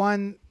than the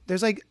one?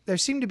 There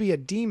seemed to be a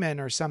demon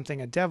or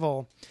something, a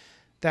devil,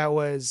 that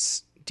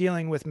was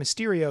dealing with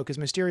Mysterio because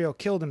Mysterio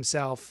killed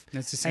himself.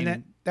 That's the same.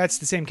 And that's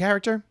the same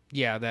character.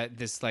 Yeah,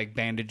 this like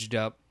bandaged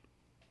up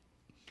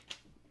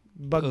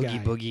Bug Oogie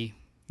guy. Boogie.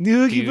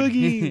 Oogie dude.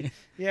 boogie.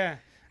 Yeah.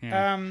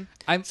 Yeah.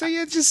 So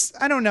yeah,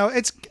 I don't know.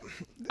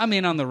 I'm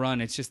in on the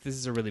run. It's just this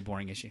is a really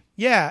boring issue.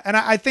 Yeah, and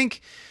I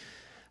think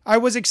I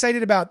was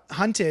excited about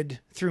Hunted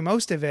through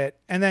most of it,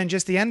 and then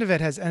just the end of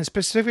it and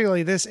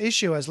specifically this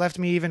issue has left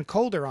me even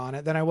colder on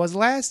it than I was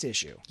last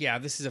issue. Yeah,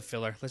 this is a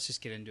filler. Let's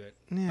just get into it.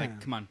 Yeah.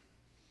 Like, come on.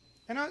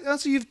 And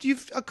also,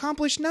 you've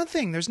accomplished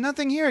nothing. There's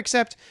nothing here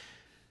except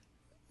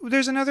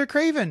there's another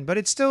Kraven, but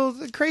it's still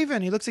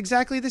Kraven. He looks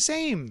exactly the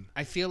same.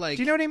 I feel like.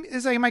 Do you know what I mean?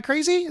 Is like, am I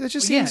crazy? That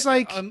just seems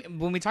like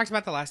when we talked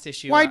about the last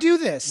issue. why do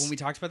this? When we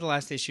talked about the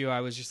last issue,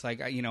 I was just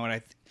like, you know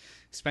what?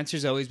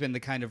 Spencer's always been the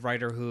kind of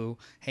writer who,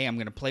 hey, I'm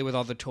going to play with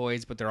all the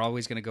toys, but they're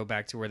always going to go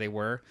back to where they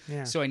were.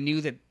 Yeah. So I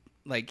knew that,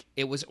 like,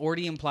 it was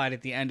already implied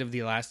at the end of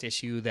the last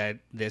issue that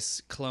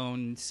this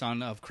clone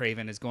son of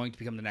Kraven is going to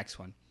become the next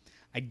one.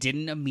 I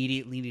didn't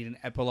immediately need an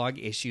epilogue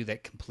issue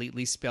that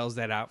completely spells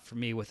that out for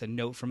me with a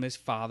note from his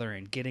father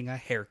and getting a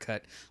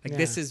haircut. Like,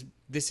 this is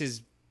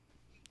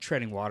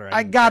treading water.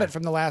 I got it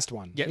from the last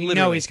one. Yeah, you know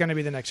literally. he's going to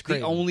be the next Kraven.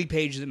 The only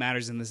page that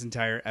matters in this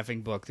entire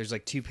effing book. There's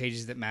like 2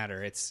 pages that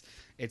matter. It's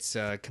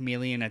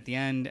Chameleon at the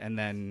end, and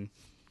then,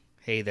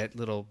 hey, that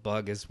little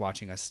bug is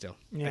watching us still.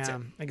 That's Yeah,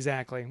 it.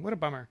 exactly. What a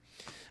bummer.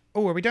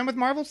 Oh, are we done with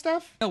Marvel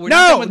stuff? No, we're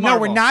not done with No,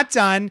 Marvel. we're not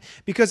done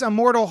because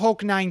Immortal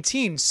Hulk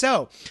 19.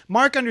 So,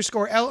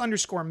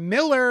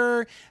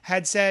 Mark_L_Miller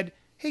had said,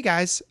 hey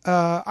guys,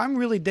 I'm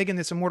really digging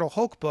this Immortal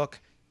Hulk book.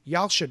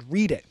 Y'all should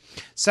read it.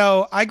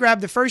 So I grabbed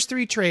the first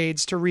 3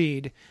 trades to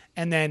read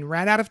and then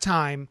ran out of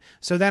time.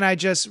 So then I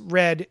just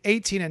read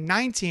 18 and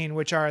 19,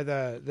 which are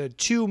the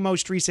 2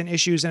 most recent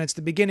issues, and it's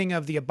the beginning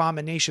of the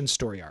Abomination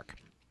story arc.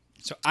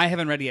 So I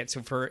haven't read it yet.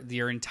 So for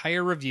your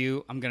entire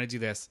review, I'm going to do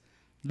this.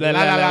 La,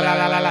 la, la,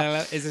 la, la, la.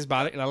 Is this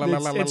bothering?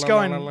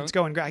 It's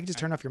going great. I can just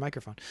turn off your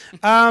microphone.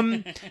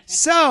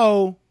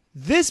 So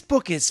this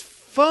book is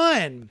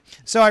fun.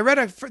 So I read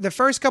the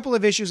first couple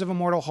of issues of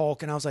Immortal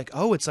Hulk, and I was like,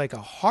 oh, it's like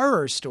a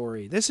horror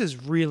story. This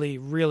is really,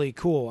 really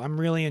cool. I'm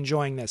really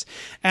enjoying this.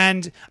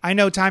 And I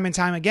know time and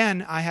time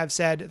again, I have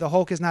said the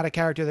Hulk is not a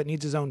character that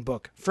needs his own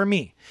book for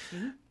me.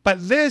 Mm-hmm.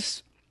 But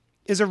this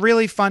is a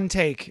really fun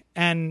take.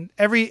 And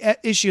every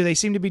issue, they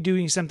seem to be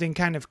doing something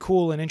kind of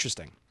cool and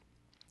interesting.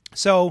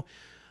 So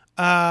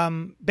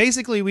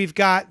basically, we've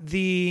got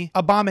the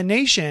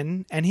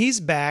Abomination, and he's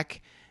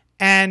back.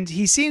 And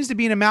he seems to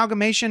be an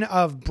amalgamation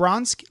of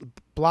Blonsky,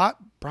 Emil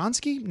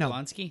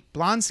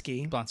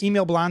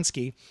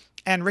Blonsky,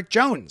 and Rick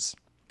Jones.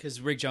 Because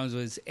Rick Jones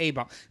was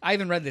A-bomb. I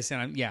haven't read this,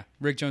 and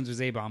Rick Jones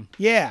was A-bomb.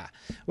 Yeah,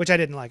 which I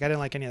didn't like. I didn't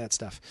like any of that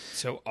stuff.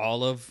 So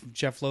all of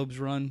Jeff Loeb's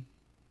run,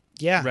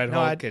 Yeah, Red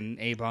Hulk and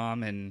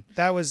A-bomb and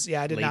that was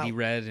I did Lady not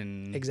Red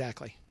and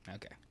exactly.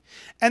 Okay.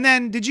 And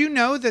then, did you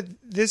know that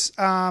this?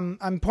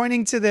 I'm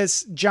pointing to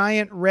this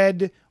giant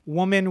red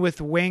woman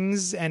with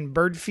wings and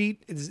bird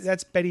feet.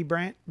 That's Betty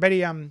Ross.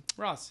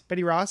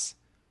 Ross.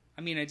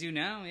 I mean, I do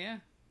now. Yeah.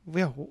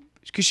 Well,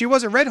 because she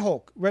was a red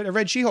Hulk, a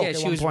red She-Hulk. Yeah, at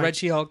she one was point. Red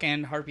She-Hulk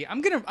and Harpy.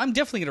 I'm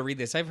definitely gonna read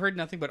this. I've heard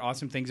nothing but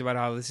awesome things about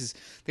how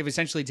they've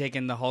essentially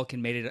taken the Hulk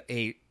and made it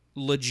a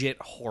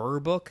legit horror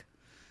book,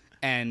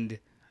 and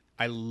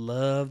I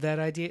love that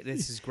idea.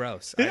 This is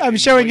gross. I'm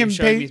showing him me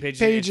these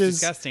pages. It's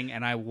disgusting,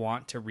 and I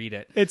want to read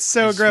it. It's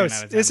so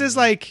gross. This is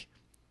like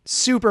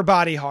super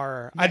body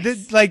horror.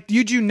 Nice.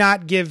 You do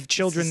not give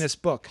children this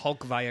book.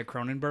 Hulk via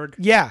Cronenberg.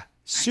 Yeah,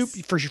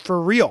 super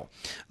for real.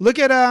 Look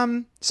at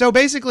So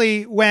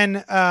basically,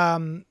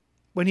 when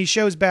he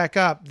shows back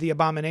up the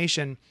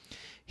Abomination,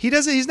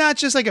 he's not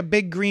just like a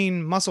big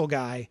green muscle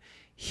guy.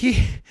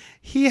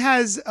 He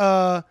has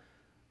a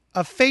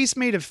face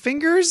made of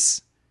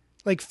fingers,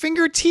 like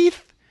finger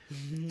teeth,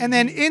 and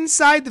then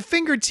inside the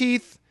finger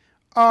teeth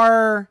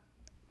are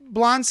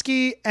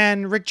Blonsky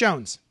and Rick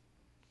Jones.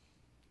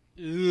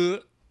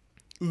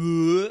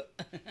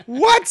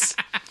 What?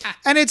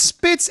 And it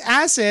spits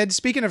acid.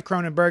 Speaking of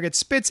Cronenberg, it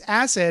spits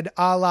acid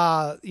a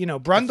la,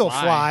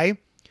 Brundlefly.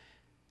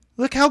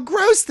 Look how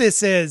gross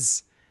this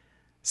is.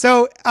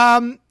 So,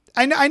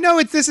 I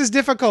know this is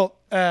difficult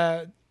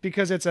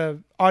because it's a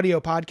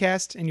audio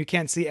podcast and you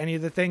can't see any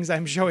of the things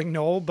I'm showing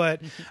Noel,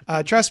 but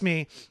trust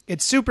me,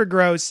 it's super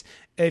gross.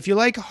 If you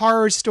like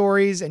horror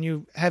stories and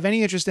you have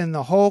any interest in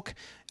the Hulk,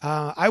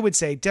 I would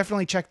say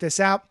definitely check this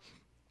out.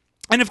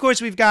 And of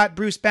course, we've got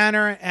Bruce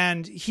Banner,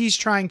 and he's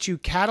trying to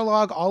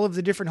catalog all of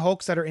the different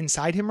Hulks that are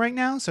inside him right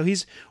now. So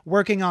he's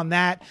working on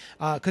that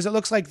because it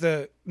looks like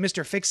the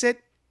Mr.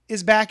 Fix-It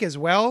is back as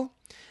well.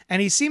 And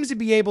he seems to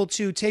be able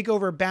to take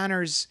over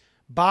Banner's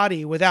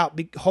body without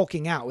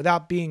hulking out,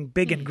 without being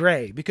big and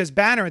gray. Because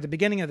Banner at the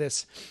beginning of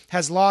this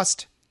has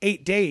lost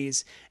 8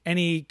 days, and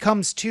he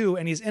comes to,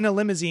 and he's in a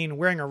limousine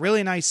wearing a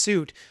really nice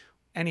suit,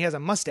 and he has a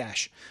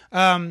mustache.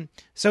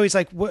 So he's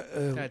like, "What?"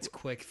 That's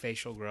quick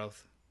facial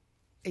growth.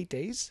 8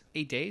 days?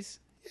 8 days?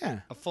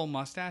 Yeah. A full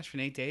mustache in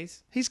 8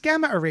 days? He's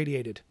gamma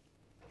irradiated.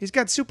 He's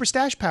got super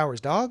stash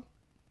powers, dog.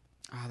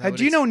 Oh,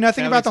 do you know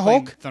nothing about the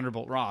Hulk?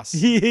 Thunderbolt Ross.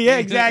 Yeah,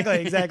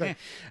 exactly.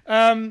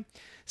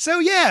 So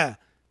yeah,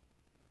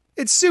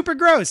 it's super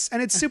gross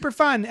and it's super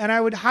fun, and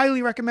I would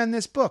highly recommend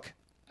this book.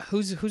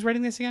 Who's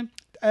writing this again?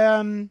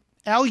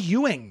 Al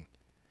Ewing.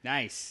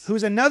 Nice.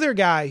 Who's another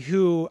guy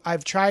who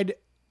I've tried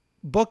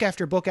book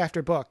after book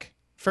after book.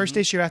 First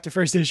issue after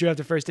first issue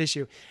after first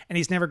issue, and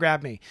he's never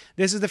grabbed me.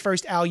 This is the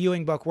first Al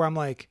Ewing book where I'm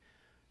like,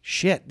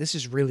 shit, this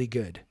is really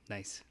good.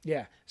 Nice.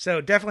 Yeah,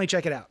 so definitely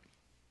check it out.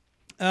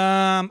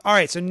 All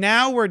right, so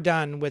now we're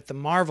done with the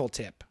Marvel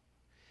tip.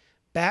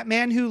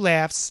 Batman Who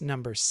Laughs,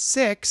 number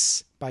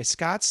 6 by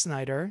Scott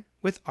Snyder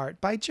with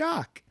art by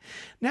Jock.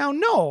 Now,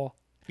 Noel.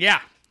 Yeah.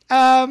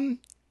 I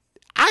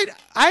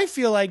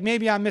feel like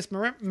maybe I'm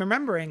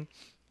misremembering,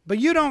 but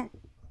you don't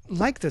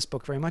like this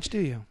book very much, do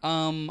you?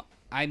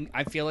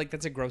 I feel like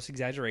that's a gross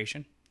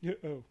exaggeration.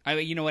 I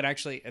mean, you know what?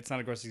 Actually, it's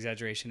not a gross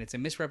exaggeration. It's a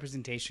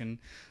misrepresentation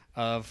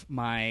of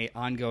my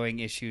ongoing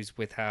issues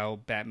with how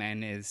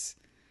Batman is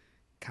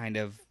kind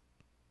of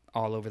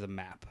all over the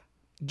map.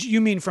 Do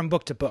you mean from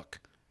book to book?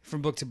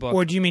 From book to book.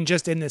 Or do you mean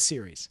just in this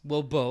series?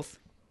 Well, both.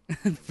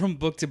 From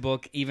book to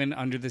book, even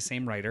under the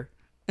same writer.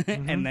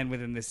 And then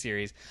within this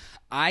series.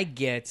 I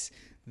get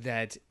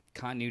that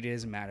continuity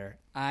doesn't matter.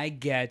 I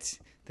get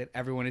that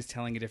everyone is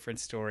telling a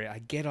different story. I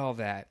get all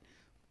that.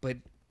 But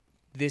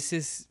this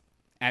is,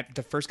 at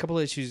the first couple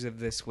of issues of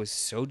this was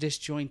so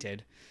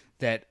disjointed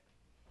that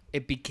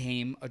it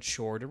became a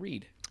chore to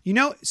read. You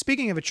know,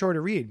 speaking of a chore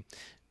to read,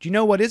 do you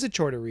know what is a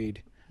chore to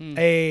read?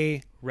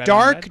 A Red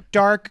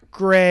dark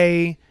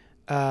gray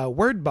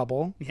word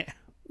bubble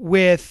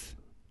with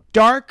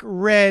dark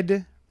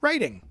red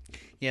writing.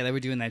 Yeah, they were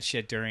doing that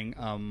shit during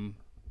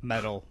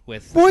Metal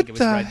with, what I think it was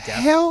the Red Death.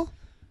 hell?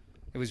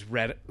 It was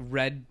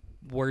red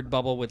word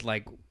bubble with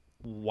like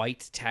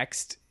white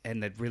text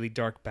and that really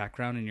dark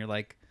background, and you're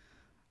like,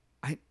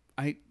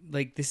 I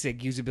like, this is a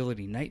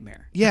usability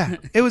nightmare. Yeah,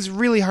 it was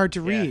really hard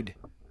to read.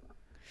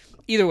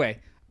 Either way,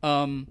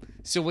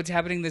 so what's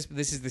happening? This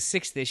is the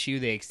 6th issue.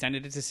 They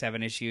extended it to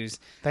 7 issues.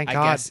 Thank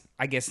God.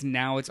 I guess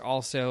now it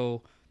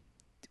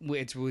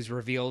was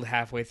revealed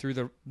halfway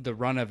through the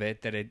run of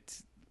it that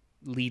it's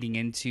leading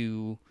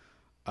into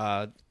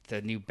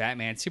the new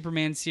Batman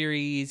Superman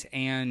series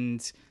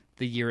and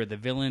the Year of the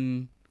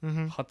Villain,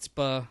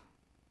 Chutzpah.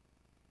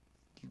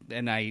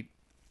 And I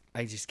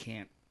just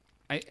can't.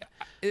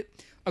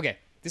 Okay,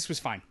 this was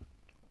fine.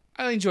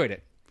 I enjoyed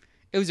it.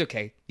 It was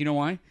okay. You know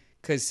why?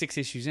 Because 6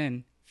 issues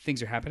in,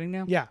 things are happening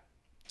now. Yeah.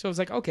 So I was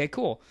like, okay,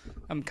 cool.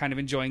 I'm kind of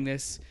enjoying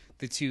this.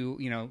 The two,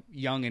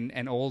 young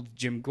and old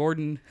Jim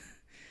Gordon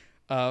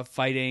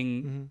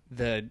fighting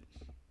the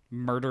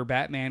murder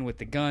Batman with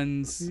the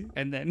guns,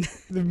 and then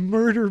The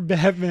murder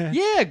Batman.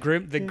 yeah,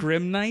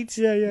 Grim Knight.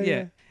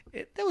 Yeah.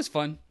 That was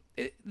fun.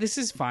 This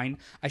is fine.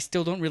 I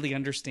still don't really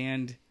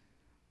understand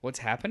what's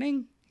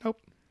happening. Nope.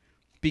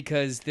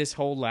 Because this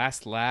whole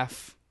last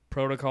laugh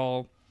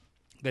protocol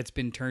that's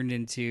been turned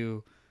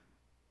into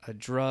a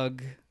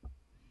drug.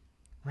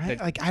 Right?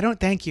 That- Like, I don't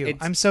thank you.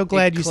 I'm so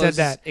glad you said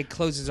that. It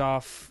closes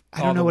off I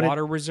don't all know the what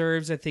water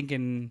reserves, I think.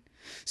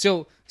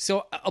 So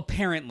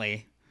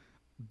apparently,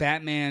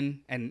 Batman,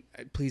 and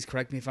please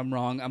correct me if I'm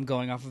wrong, I'm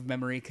going off of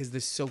memory because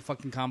this is so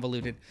fucking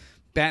convoluted.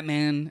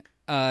 Batman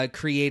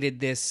created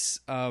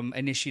this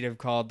initiative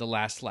called the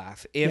Last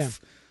Laugh.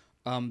 If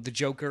the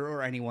Joker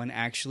or anyone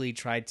actually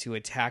tried to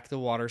attack the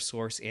water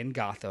source in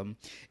Gotham,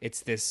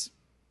 it's this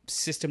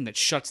system that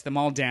shuts them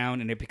all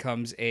down, and it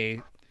becomes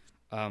a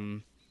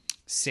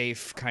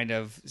safe kind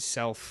of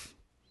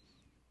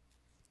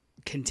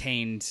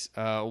self-contained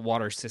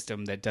water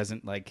system that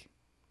doesn't like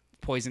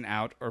poison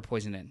out or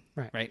poison in.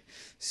 Right.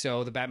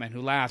 So the Batman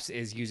Who Laughs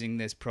is using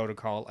this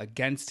protocol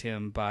against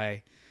him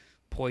by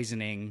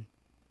poisoning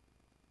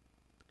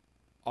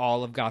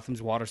all of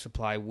Gotham's water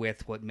supply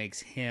with what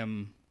makes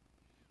him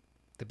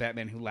the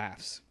Batman Who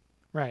Laughs.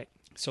 Right.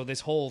 So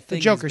this whole thing,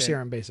 The Joker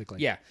serum,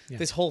 basically. Yeah,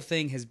 this whole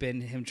thing has been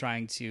him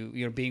trying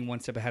to, being one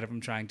step ahead of him,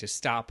 trying to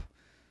stop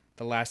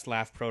the Last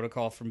Laugh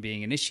protocol from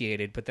being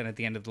initiated. But then at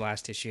the end of the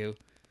last issue,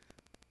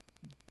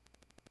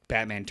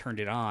 Batman turned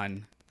it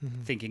on,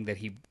 thinking that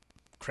he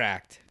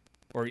cracked,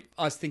 or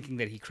us thinking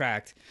that he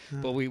cracked.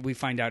 But we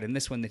find out in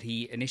this one that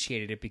he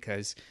initiated it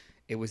because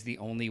it was the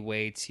only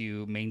way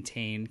to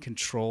maintain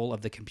control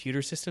of the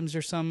computer systems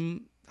or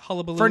some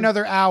hullabaloo. For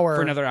another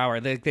hour.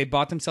 They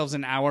bought themselves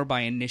an hour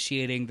by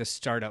initiating the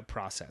startup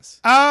process.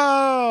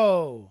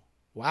 Oh,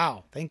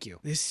 wow. Thank you.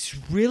 This is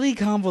really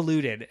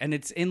convoluted, and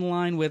it's in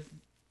line with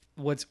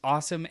what's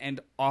awesome and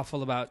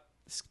awful about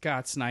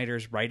Scott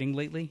Snyder's writing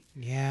lately.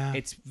 Yeah.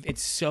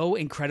 It's so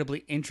incredibly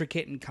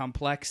intricate and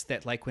complex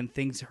that like when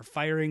things are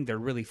firing, they're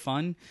really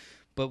fun,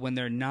 but when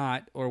they're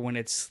not, or when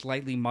it's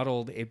slightly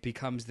muddled, it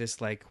becomes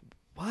this like,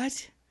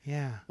 what?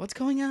 Yeah. What's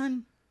going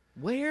on?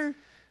 Where?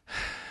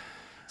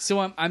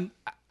 So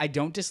I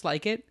don't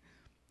dislike it.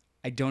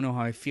 I don't know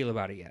how I feel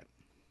about it yet.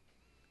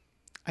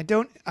 I'll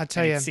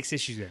tell you. It's 6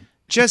 issues in.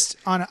 Just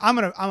on, I'm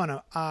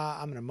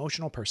an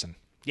emotional person.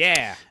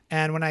 Yeah.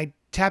 And when I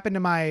tap into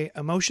my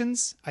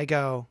emotions, I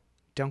go,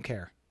 don't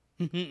care.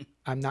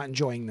 I'm not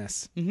enjoying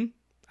this.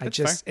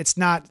 It's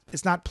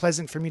not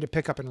pleasant for me to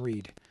pick up and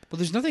read. Well,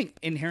 there's nothing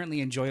inherently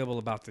enjoyable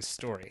about this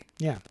story.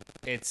 Yeah.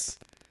 It's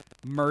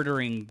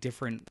murdering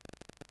different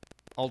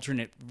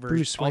ultimate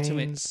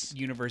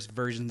universe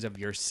versions of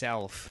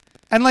yourself.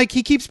 And like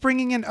he keeps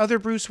bringing in other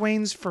Bruce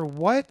Waynes for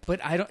what?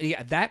 But I don't.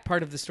 Yeah, that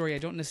part of the story I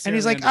don't necessarily. And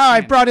he's like, understand. oh,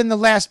 I brought in the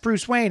last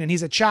Bruce Wayne, and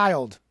he's a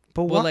child.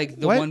 But well, like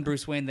the what? one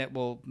Bruce Wayne that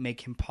will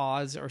make him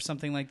pause or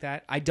something like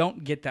that. I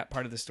don't get that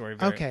part of the story.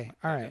 Okay,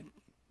 all right.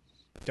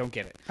 Don't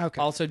get it.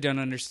 Okay. Also,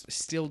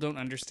 still don't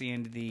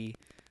understand the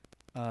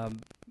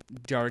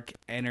dark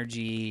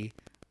energy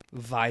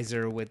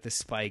visor with the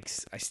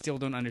spikes. I still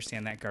don't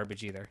understand that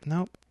garbage either.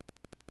 Nope.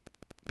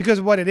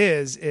 Because what it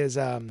is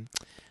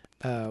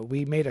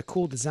we made a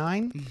cool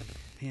design,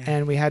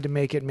 and we had to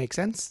make it make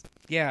sense.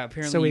 Yeah,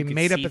 apparently so we you could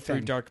made see up a through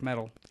thing. dark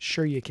metal.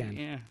 Sure you can.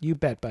 Yeah. You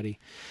bet, buddy.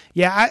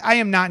 Yeah, I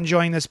am not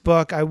enjoying this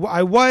book. I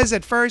was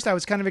at first. I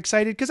was kind of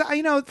excited because,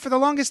 for the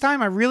longest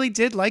time, I really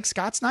did like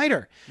Scott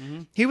Snyder.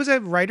 He was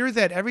a writer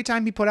that every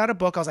time he put out a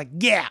book, I was like,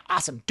 yeah,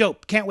 awesome,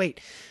 dope, can't wait.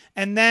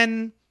 And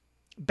then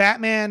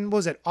Batman, what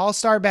was it?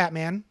 All-Star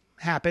Batman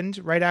happened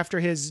right after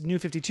his New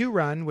 52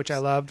 run, which I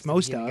loved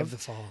most of. The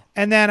fall.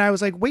 And then I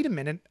was like, wait a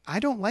minute, I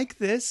don't like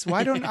this.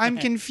 Why don't I'm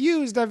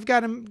confused? I've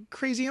got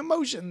crazy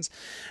emotions.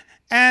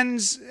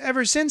 And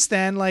ever since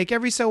then, like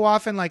every so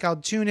often, like I'll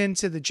tune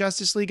into the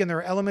Justice League, and there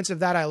are elements of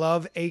that I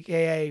love,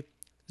 aka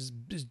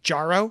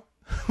Jarro.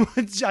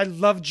 I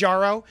love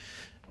Jarro.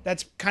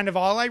 That's kind of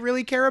all I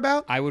really care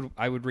about. I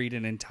would read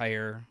an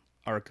entire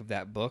arc of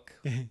that book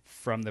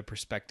from the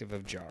perspective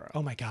of Jarro.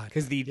 Oh my god!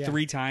 Because the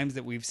 3 times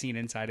that we've seen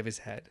inside of his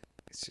head,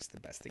 it's just the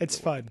best thing. It's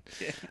fun.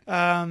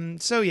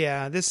 So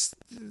yeah, this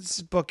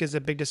book is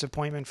a big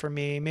disappointment for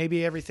me.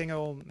 Maybe everything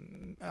will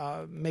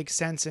make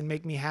sense and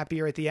make me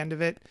happier at the end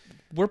of it.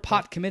 We're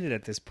pot committed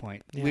at this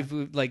point. Yeah.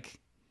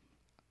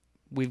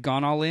 We've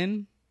gone all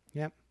in.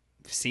 Yep.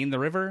 Seen the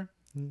river.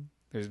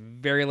 There's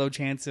very low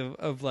chance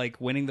of like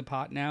winning the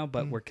pot now,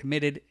 but we're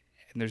committed,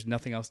 and there's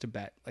nothing else to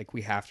bet. Like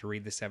we have to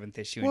read the 7th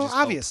issue. Well, and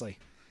just obviously.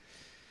 Hope.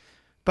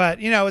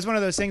 But it was one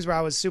of those things where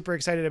I was super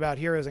excited about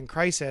Heroes in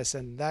Crisis,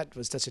 and that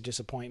was such a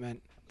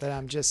disappointment that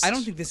I'm just. I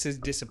don't think this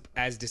is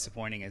as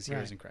disappointing as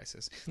Heroes in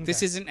Crisis. Okay.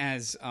 This isn't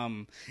as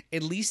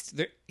at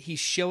least he's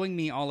showing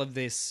me all of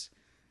this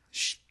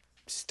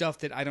stuff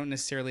that I don't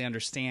necessarily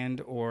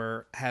understand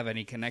or have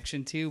any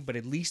connection to, but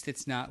at least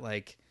it's not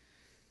like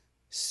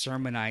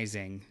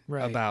sermonizing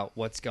about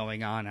what's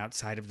going on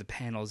outside of the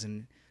panels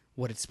and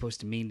what it's supposed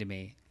to mean to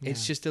me. Yeah.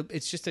 It's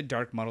just a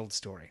dark, muddled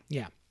story.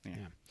 Yeah.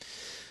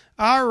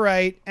 All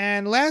right,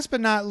 and last but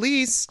not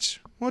least,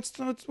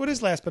 what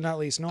is last but not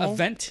least? Noel?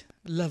 Event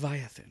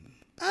Leviathan.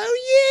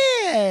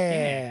 Oh,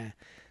 yeah.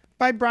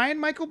 By Brian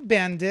Michael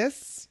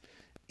Bendis.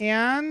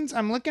 And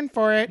I'm looking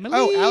for it. Maleev.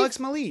 Oh, Alex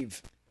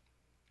Maleev.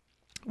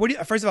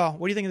 First of all,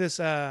 what do you think of this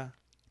I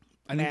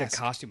think mask? the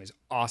costume is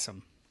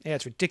awesome. Yeah,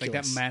 it's Like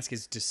ridiculous. that mask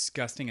is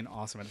disgusting and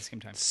awesome at the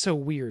same time. So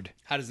weird.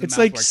 How does the It's mouth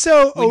like work?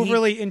 so When he-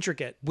 overly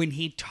intricate. When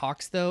he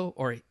talks, though,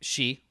 or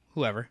she,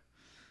 whoever,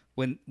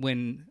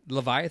 when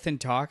Leviathan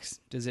talks,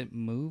 does it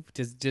move?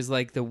 Does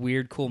like the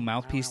weird, cool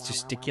mouthpiece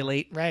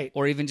gesticulate? Right.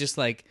 Or even just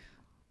like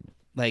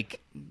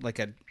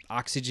a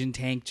oxygen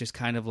tank, just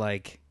kind of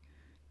like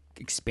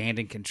expand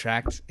and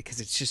contract because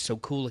it's just so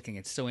cool looking.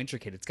 It's so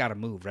intricate. It's got to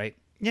move, right?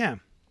 Yeah.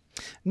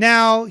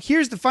 Now,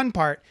 here's the fun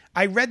part.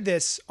 I read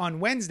this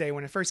on Wednesday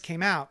when it first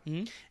came out,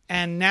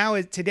 and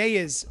now today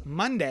is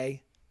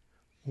Monday.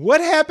 What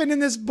happened in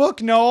this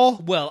book, Noel?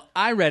 Well,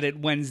 I read it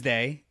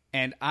Wednesday,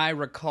 and I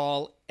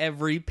recall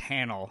every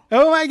panel.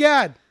 Oh my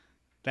God!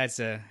 That's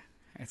an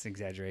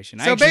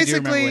exaggeration. I So actually do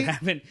remember basically, what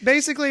happened.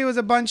 it was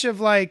a bunch of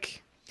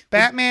like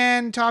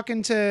Batman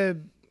talking to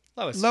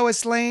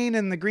Lois Lane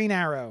and the Green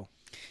Arrow.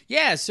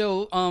 Yeah,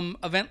 so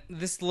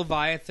this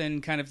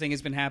Leviathan kind of thing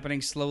has been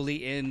happening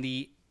slowly in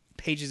the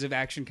pages of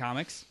Action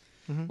Comics,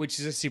 which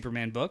is a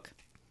Superman book.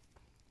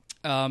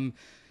 In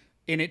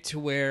it to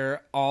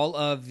where all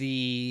of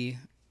the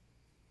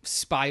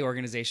spy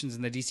organizations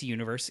in the DC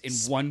universe in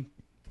one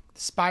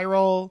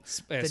Spiral,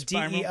 the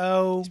Spiral-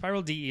 DEO.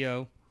 Spiral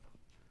DEO,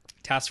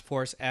 Task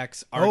Force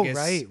X,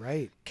 Argus,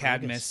 right.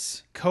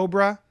 Cadmus,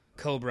 Cobra.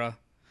 Cobra.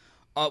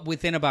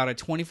 Within about a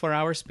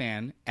 24-hour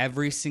span,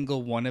 every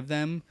single one of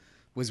them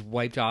was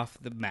wiped off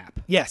the map.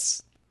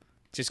 Yes.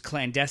 Just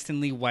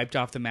clandestinely wiped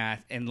off the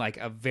map in like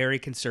a very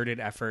concerted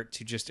effort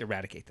to just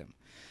eradicate them.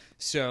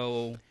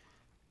 So,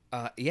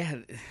 yeah.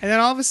 And then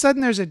all of a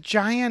sudden, there's a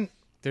giant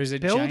There's a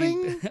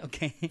building. giant,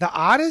 okay. The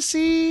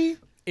Odyssey.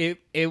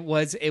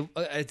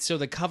 So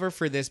the cover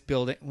for this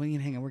building. Well,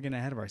 hang on, we're getting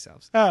ahead of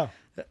ourselves. Oh,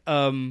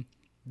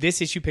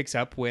 This issue picks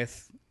up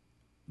with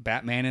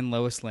Batman and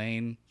Lois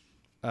Lane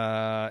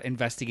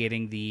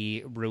investigating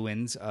the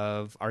ruins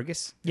of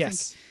Argus. I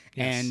Yes. think.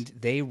 Yes. And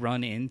they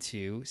run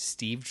into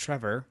Steve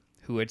Trevor,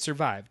 who had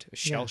survived, a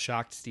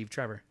shell-shocked Steve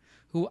Trevor,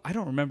 who I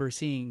don't remember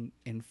seeing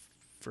in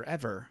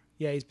forever.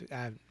 yeah.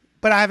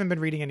 But I haven't been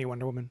reading any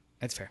Wonder Woman.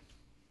 That's fair.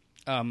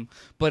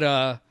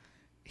 But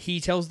he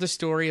tells the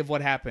story of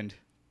what happened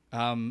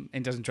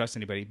and doesn't trust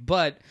anybody.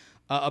 But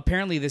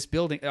apparently this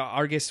building,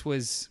 Argus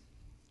was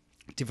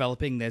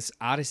developing this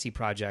Odyssey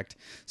project.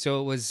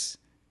 So it was,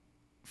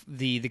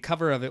 the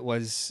cover of it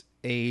was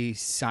a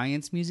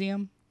science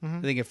museum. I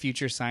think a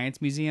future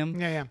science museum.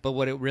 Yeah. But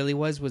what it really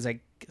was I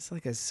guess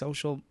like a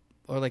social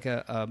or like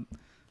a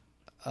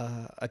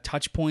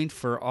touch point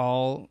for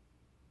all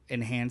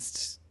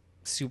enhanced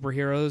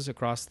superheroes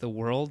across the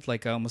world,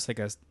 like almost like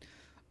a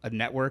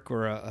network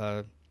or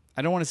a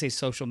I don't want to say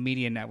social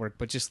media network,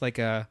 but just like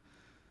a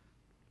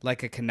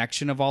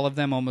connection of all of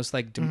them, almost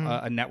like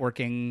a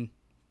networking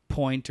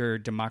point or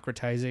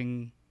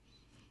democratizing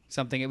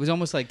something. It was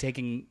almost like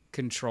taking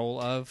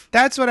control of.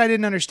 That's what I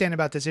didn't understand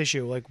about this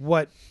issue. Like,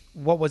 what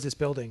was this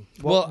building?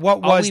 What all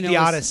was we know the is-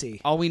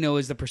 Odyssey? All we know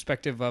is the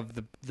perspective of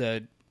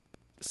the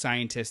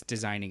scientist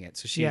designing it.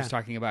 So she was Yeah.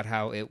 talking about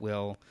how it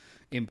will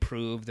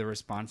improve the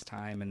response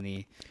time and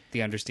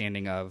the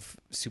understanding of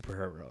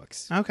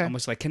superheroics. Okay.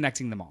 Almost like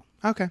connecting them all.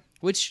 Okay.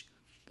 Which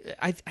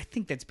I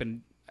think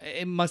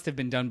it must have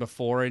been done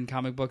before in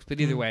comic books, but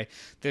either way,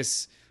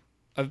 this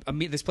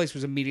place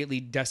was immediately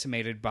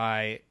decimated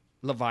by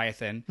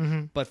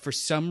Leviathan, but for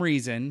some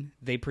reason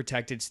they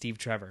protected Steve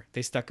Trevor.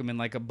 They stuck him in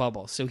like a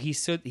bubble, so he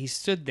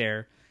stood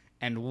there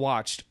and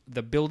watched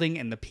the building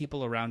and the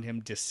people around him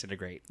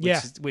disintegrate.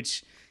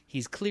 Which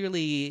he's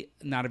clearly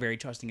not a very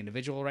trusting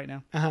individual right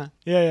now.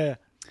 Yeah.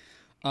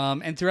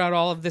 And throughout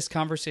all of this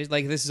conversation,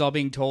 like this is all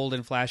being told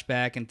in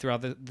flashback, and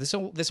throughout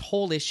this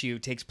whole issue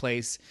takes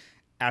place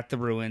at the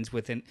ruins.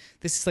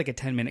 This is like a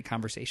 10-minute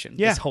conversation.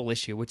 Yeah. This whole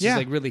issue, which Yeah. is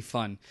like really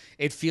fun.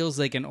 It feels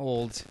like an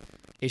old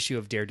issue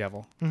of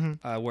Daredevil,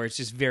 where it's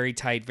just very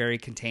tight, very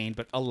contained,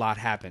 but a lot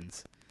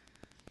happens.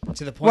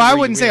 To the point. Well, I where you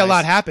wouldn't say a lot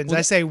realize- happens. Well,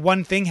 I say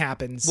one thing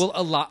happens, well,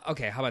 a lot.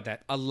 Okay, how about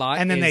that? A lot,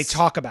 and then they is-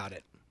 talk about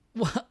it.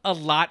 Well, a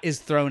lot is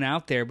thrown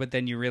out there, but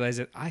then you realize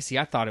that I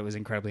thought it was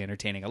incredibly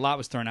entertaining. A lot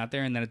was thrown out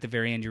there, and then at the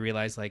very end, you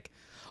realize like,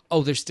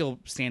 oh, they're still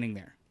standing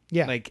there.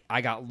 Yeah. Like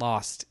I got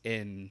lost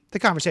in The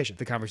conversation.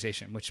 the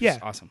conversation, which was Yeah.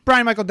 awesome.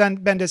 Brian Michael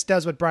Bendis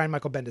does what Brian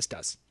Michael Bendis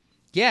does.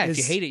 Yeah, if is-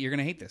 you hate it, you're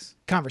gonna hate this.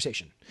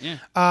 Conversation. Yeah.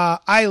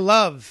 I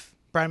love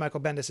Brian Michael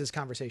Bendis'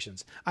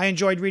 conversations. I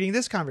enjoyed reading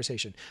this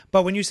conversation.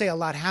 But when you say a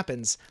lot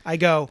happens, I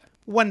go,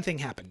 one thing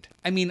happened.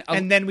 I mean,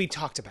 And then we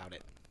talked about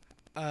it.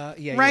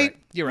 yeah, right?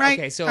 You're right. Right?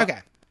 Okay, so Okay.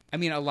 I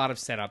mean, a lot of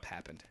setup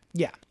happened.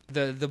 Yeah.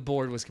 The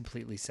board was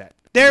completely set.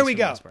 at There least we for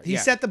the go. most part. He Yeah.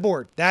 set the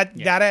board. That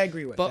I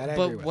agree with. That I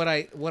agree with.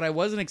 what I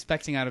wasn't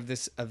expecting out of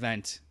this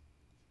event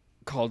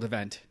called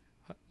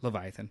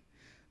Leviathan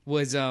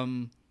was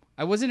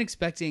I wasn't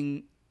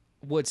expecting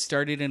what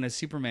started in a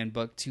Superman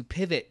book to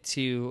pivot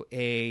to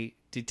a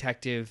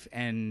detective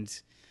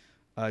and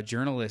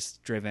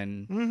journalist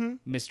driven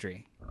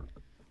mystery.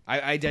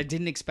 I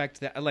didn't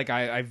expect that. Like,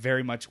 I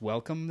very much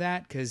welcome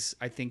that because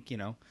I think,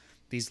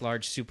 these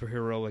large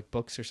superheroic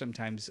books are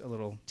sometimes a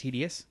little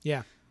tedious.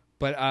 Yeah.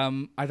 But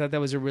I thought that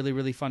was a really,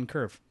 really fun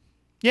curve.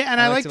 Yeah,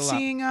 and I liked liked it a lot.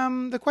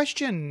 seeing the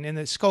Question and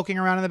the skulking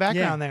around in the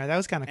background there. That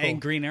was kind of cool.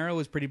 And Green Arrow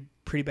was pretty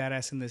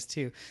badass in this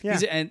too. Yeah.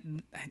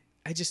 And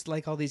I just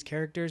like all these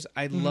characters.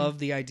 I love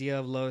the idea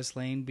of Lois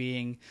Lane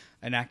being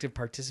an active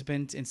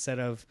participant instead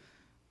of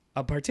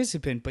a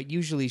participant, but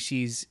usually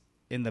she's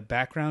in the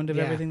background of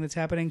everything that's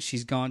happening.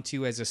 She's gone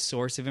to as a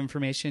source of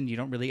information. You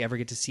don't really ever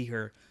get to see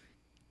her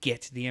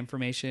get the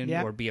information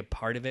or be a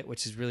part of it,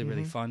 which is really,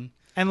 really fun.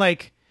 And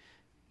like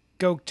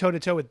go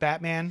toe-to-toe with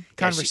Batman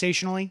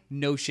conversationally.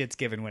 No shit's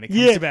given when it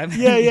comes to Batman.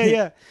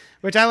 Yeah.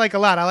 Which I like a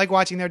lot. I like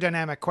watching their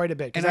dynamic quite a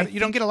bit because you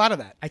don't get a lot of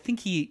that. I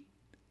think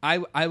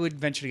I would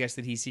venture to guess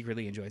that he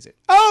secretly enjoys it.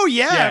 Oh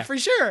yeah, for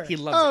sure. He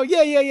loves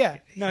it. Yeah.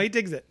 No, he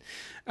digs it.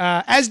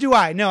 As do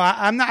I. No,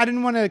 I'm not. I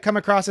didn't want to come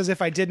across as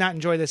if I did not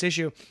enjoy this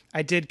issue.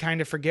 I did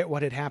kind of forget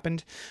what had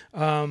happened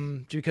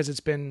because it's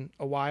been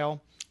a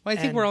while. Well, I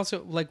think we're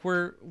also like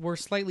we're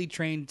slightly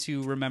trained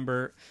to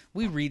remember.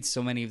 We read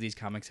so many of these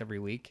comics every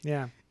week.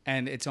 Yeah.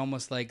 And it's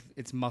almost like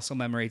it's muscle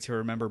memory to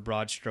remember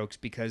broad strokes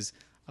because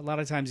a lot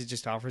of times it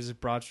just offers us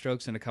broad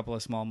strokes and a couple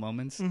of small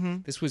moments.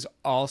 This was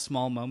all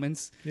small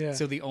moments. Yeah.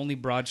 So the only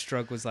broad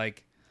stroke was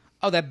like,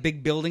 oh, that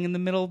big building in the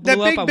middle blew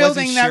That up. big I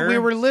building wasn't that sure. we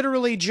were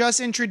literally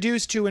just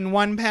introduced to in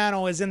one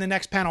panel is in the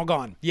next panel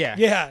gone. Yeah.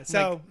 Yeah.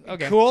 So Like,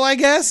 okay. cool, I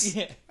guess.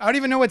 Yeah. I don't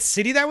even know what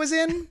city that was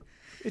in.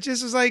 It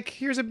just was like,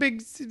 here's a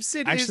big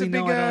city. Actually, here's a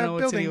no, big, I don't know what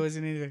building. city it was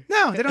in either.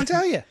 No, they don't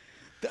tell you.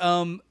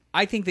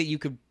 I think that you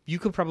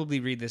could probably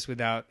read this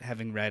without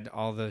having read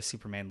all the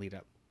Superman lead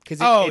up because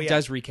it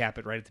does recap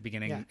it right at the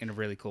beginning in a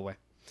really cool way.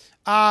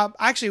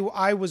 Actually,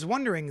 I was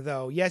wondering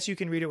though. Yes, you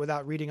can read it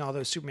without reading all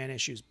those Superman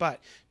issues, but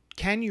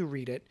can you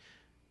read it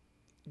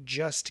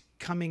just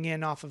coming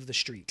in off of the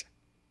street?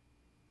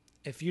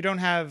 If you don't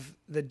have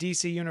the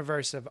DC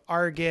universe of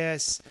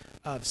Argus,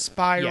 of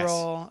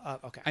Spiral,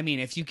 okay. I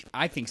mean,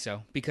 I think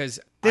so because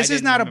This I is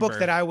didn't not a remember- book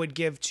that I would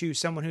give to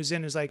someone who's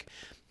like,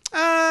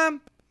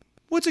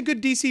 what's a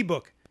good DC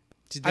book?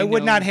 Did they I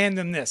would know- not hand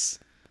them this.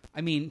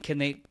 I mean, can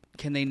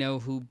they know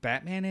who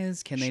Batman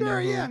is? Can they know?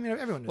 Sure, Who, yeah. I mean,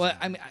 everyone knows. Well, that.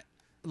 I mean,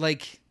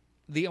 like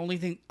the only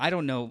thing I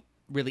don't know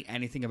really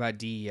anything about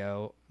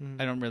DEO.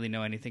 I don't really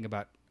know anything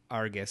about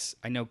Argus.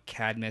 I know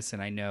Cadmus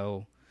and I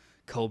know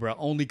Cobra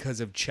only because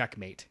of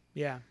Checkmate.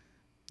 Yeah,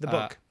 the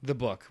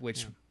book,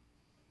 which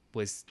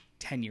was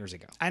 10 years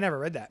ago. I never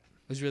read that.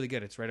 It was really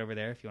good. It's right over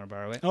there if you want to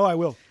borrow it. Oh, I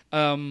will.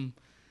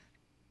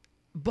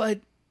 But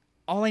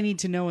all I need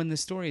to know in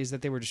this story is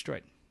that they were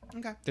destroyed.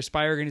 Okay. They're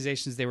spy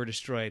organizations. They were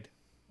destroyed.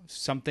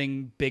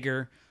 Something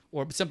bigger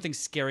or something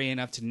scary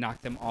enough to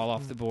knock them all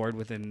off the board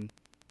within,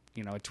 a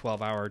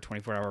 12-hour,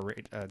 24-hour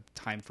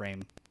time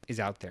frame is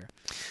out there.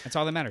 That's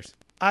all that matters.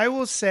 I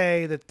will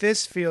say that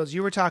this feels.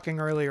 You were talking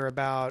earlier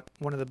about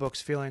one of the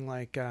books feeling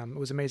like it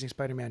was Amazing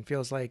Spider-Man.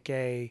 Feels like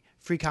a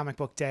free comic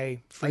book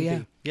day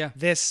freebie. Yeah.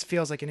 This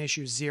feels like an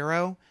issue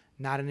 0,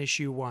 not an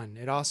issue 1.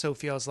 It also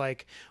feels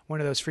like one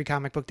of those free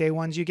comic book day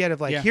ones you get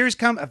of like, here's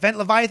Event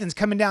Leviathan's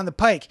coming down the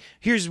pike.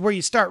 Here's where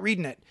you start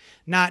reading it.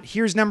 Not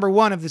here's number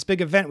 1 of this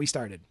big event we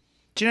started.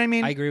 Do you know what I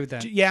mean? I agree with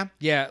that. Yeah.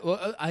 Yeah.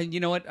 Well, you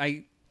know what?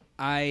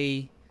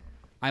 I'm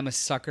a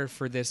sucker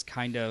for this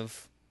kind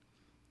of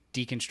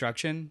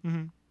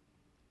deconstruction.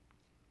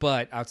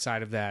 But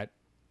outside of that,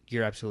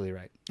 you're absolutely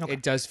right. Okay.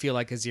 It does feel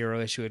like a 0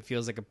 issue. It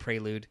feels like a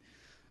prelude,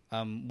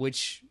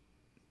 which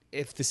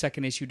if the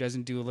second issue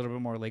doesn't do a little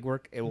bit more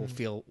legwork, it will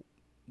feel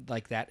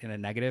like that in a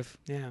negative.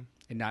 Yeah.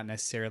 And not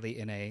necessarily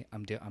in a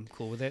I'm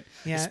cool with it.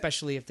 Yeah.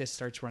 Especially if this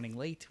starts running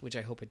late, which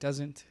I hope it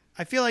doesn't.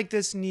 I feel like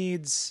this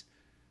needs.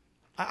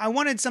 I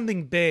wanted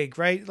something big,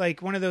 right?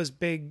 Like one of those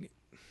big.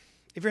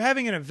 If you're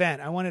having an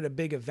event, I wanted a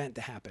big event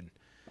to happen.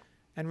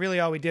 And really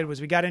all we did was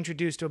we got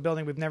introduced to a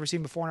building we've never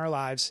seen before in our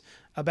lives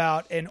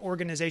about an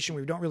organization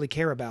we don't really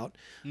care about.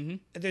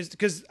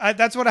 Because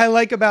that's what I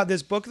like about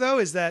this book, though,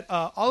 is that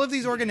all of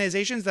these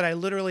organizations that I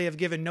literally have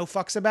given no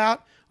fucks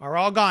about are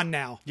all gone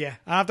now. Yeah.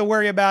 I don't have to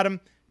worry about them.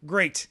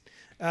 Great.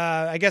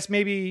 I guess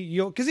maybe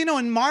you'll... Because,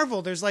 in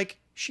Marvel, there's like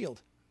S.H.I.E.L.D.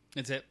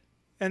 That's it.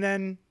 And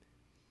then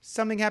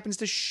something happens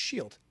to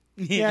S.H.I.E.L.D.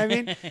 You know what I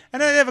mean?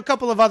 And then they have a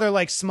couple of other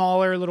like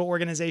smaller little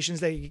organizations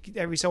that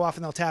every so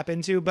often they'll tap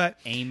into, but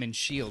AIM and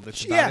S.H.I.E.L.D.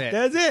 That's about it.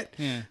 that's it.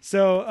 Yeah.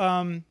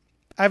 So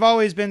I've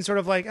always been sort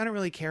of like, I don't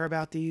really care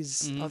about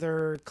these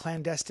other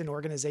clandestine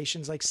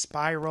organizations like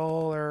Spiral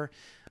or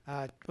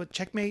what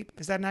Checkmate.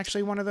 Is that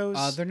actually one of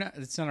those? They're not.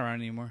 It's not around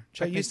anymore.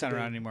 But it used Checkmate's to not be.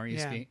 around anymore. It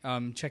used to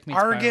be. Checkmate.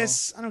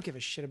 Argus. I don't give a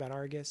shit about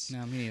Argus.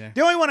 Spiral. No, me neither.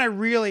 The only one I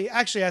really,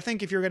 actually, I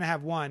think if you're going to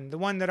have one, the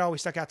one that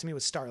always stuck out to me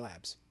was Star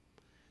Labs.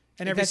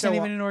 And every That's so not o-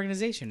 even an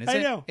organization, is it? I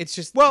know. It's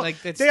just Well,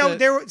 like it's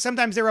they were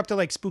sometimes they're up to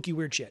like spooky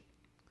weird shit.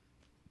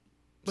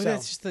 but so-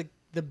 it's just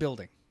the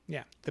building.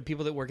 Yeah, The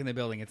people that work in the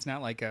building. It's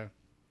not like a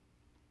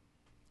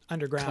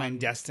underground.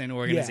 clandestine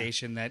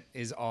organization that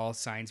is all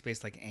science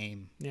based like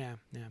AIM. Yeah.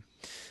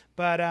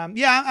 But I'm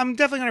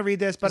definitely going to read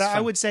this. But It's I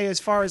fun. would say, as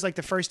far as like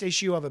the first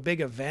issue of a big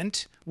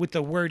event with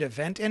the word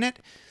event in it,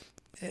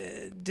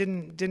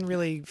 didn't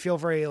really feel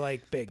very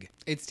like big.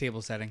 It's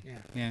table setting.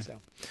 Yeah. So,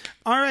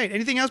 all right.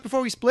 Anything else before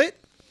we split?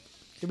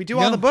 Did we do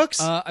all the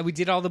books? We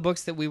did all the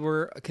books that we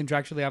were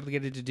contractually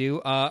obligated to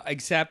do,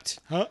 except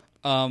I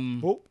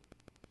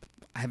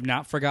have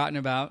not forgotten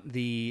about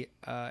the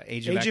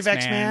Age of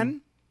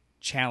X-Man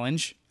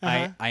challenge.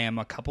 I am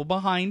a couple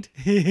behind.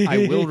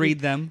 I will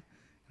read them,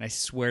 and I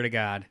swear to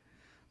God.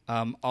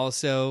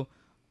 Also,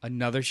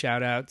 another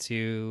shout out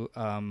to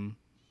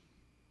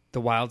The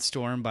Wild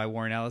Storm by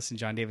Warren Ellis and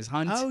John Davis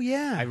Hunt. Oh,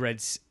 yeah. I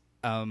read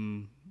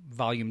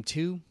Volume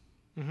 2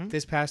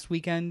 this past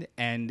weekend,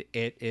 and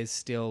it is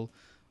still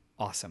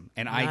awesome.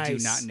 And I do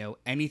not know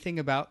anything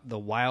about the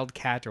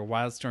Wildcat or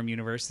Wildstorm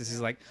universe. This is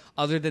like,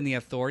 other than the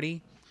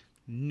Authority,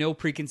 no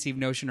preconceived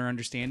notion or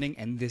understanding,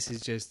 and this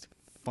is just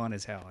fun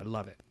as hell. I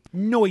love it.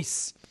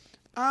 Nice.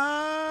 All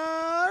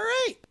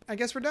right. I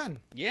guess we're done.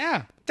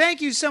 Yeah.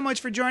 Thank you so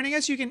much for joining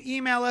us. You can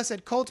email us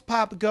at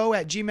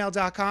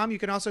cultpopgo@gmail.com. You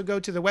can also go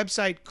to the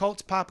website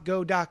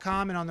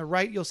cultpopgo.com, and on the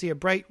right you'll see a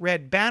bright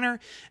red banner,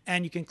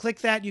 and you can click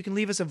that. You can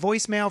leave us a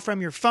voicemail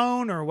from your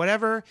phone or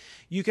whatever.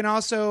 You can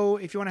also,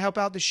 if you want to help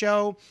out the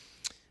show,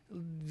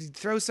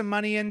 throw some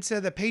money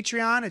into the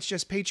Patreon. It's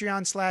just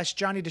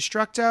Patreon/Johnny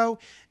Destructo.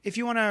 If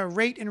you want to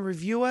rate and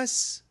review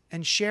us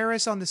and share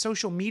us on the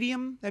social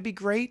medium, that'd be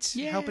great.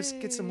 Yay. Help us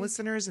get some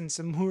listeners and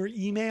some more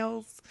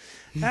emails.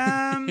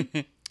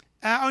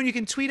 And you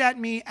can tweet at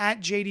me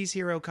at JD's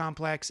Hero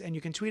Complex, and you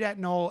can tweet at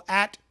Noel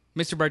at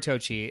Mr.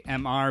 Bartocci,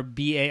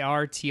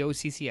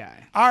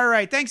 MrBartocci. All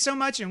right. Thanks so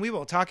much, and we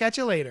will talk at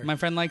you later. My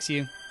friend likes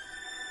you.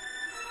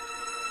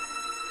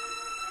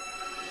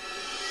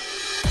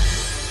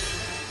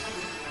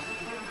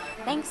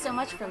 Thanks so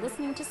much for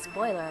listening to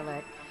Spoiler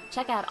Alert.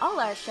 Check out all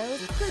our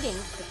shows, including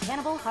the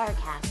Cannibal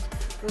Horrorcast,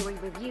 where we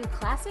review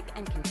classic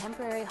and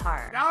contemporary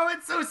horror. Oh,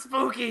 it's so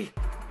spooky.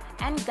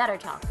 And Gutter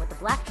Talk with the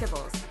Black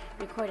Tribbles,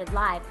 recorded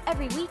live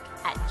every week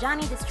at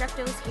Johnny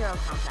Destructo's Hero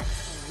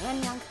Complex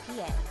in Nanyang,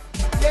 PA.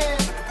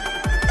 Yeah.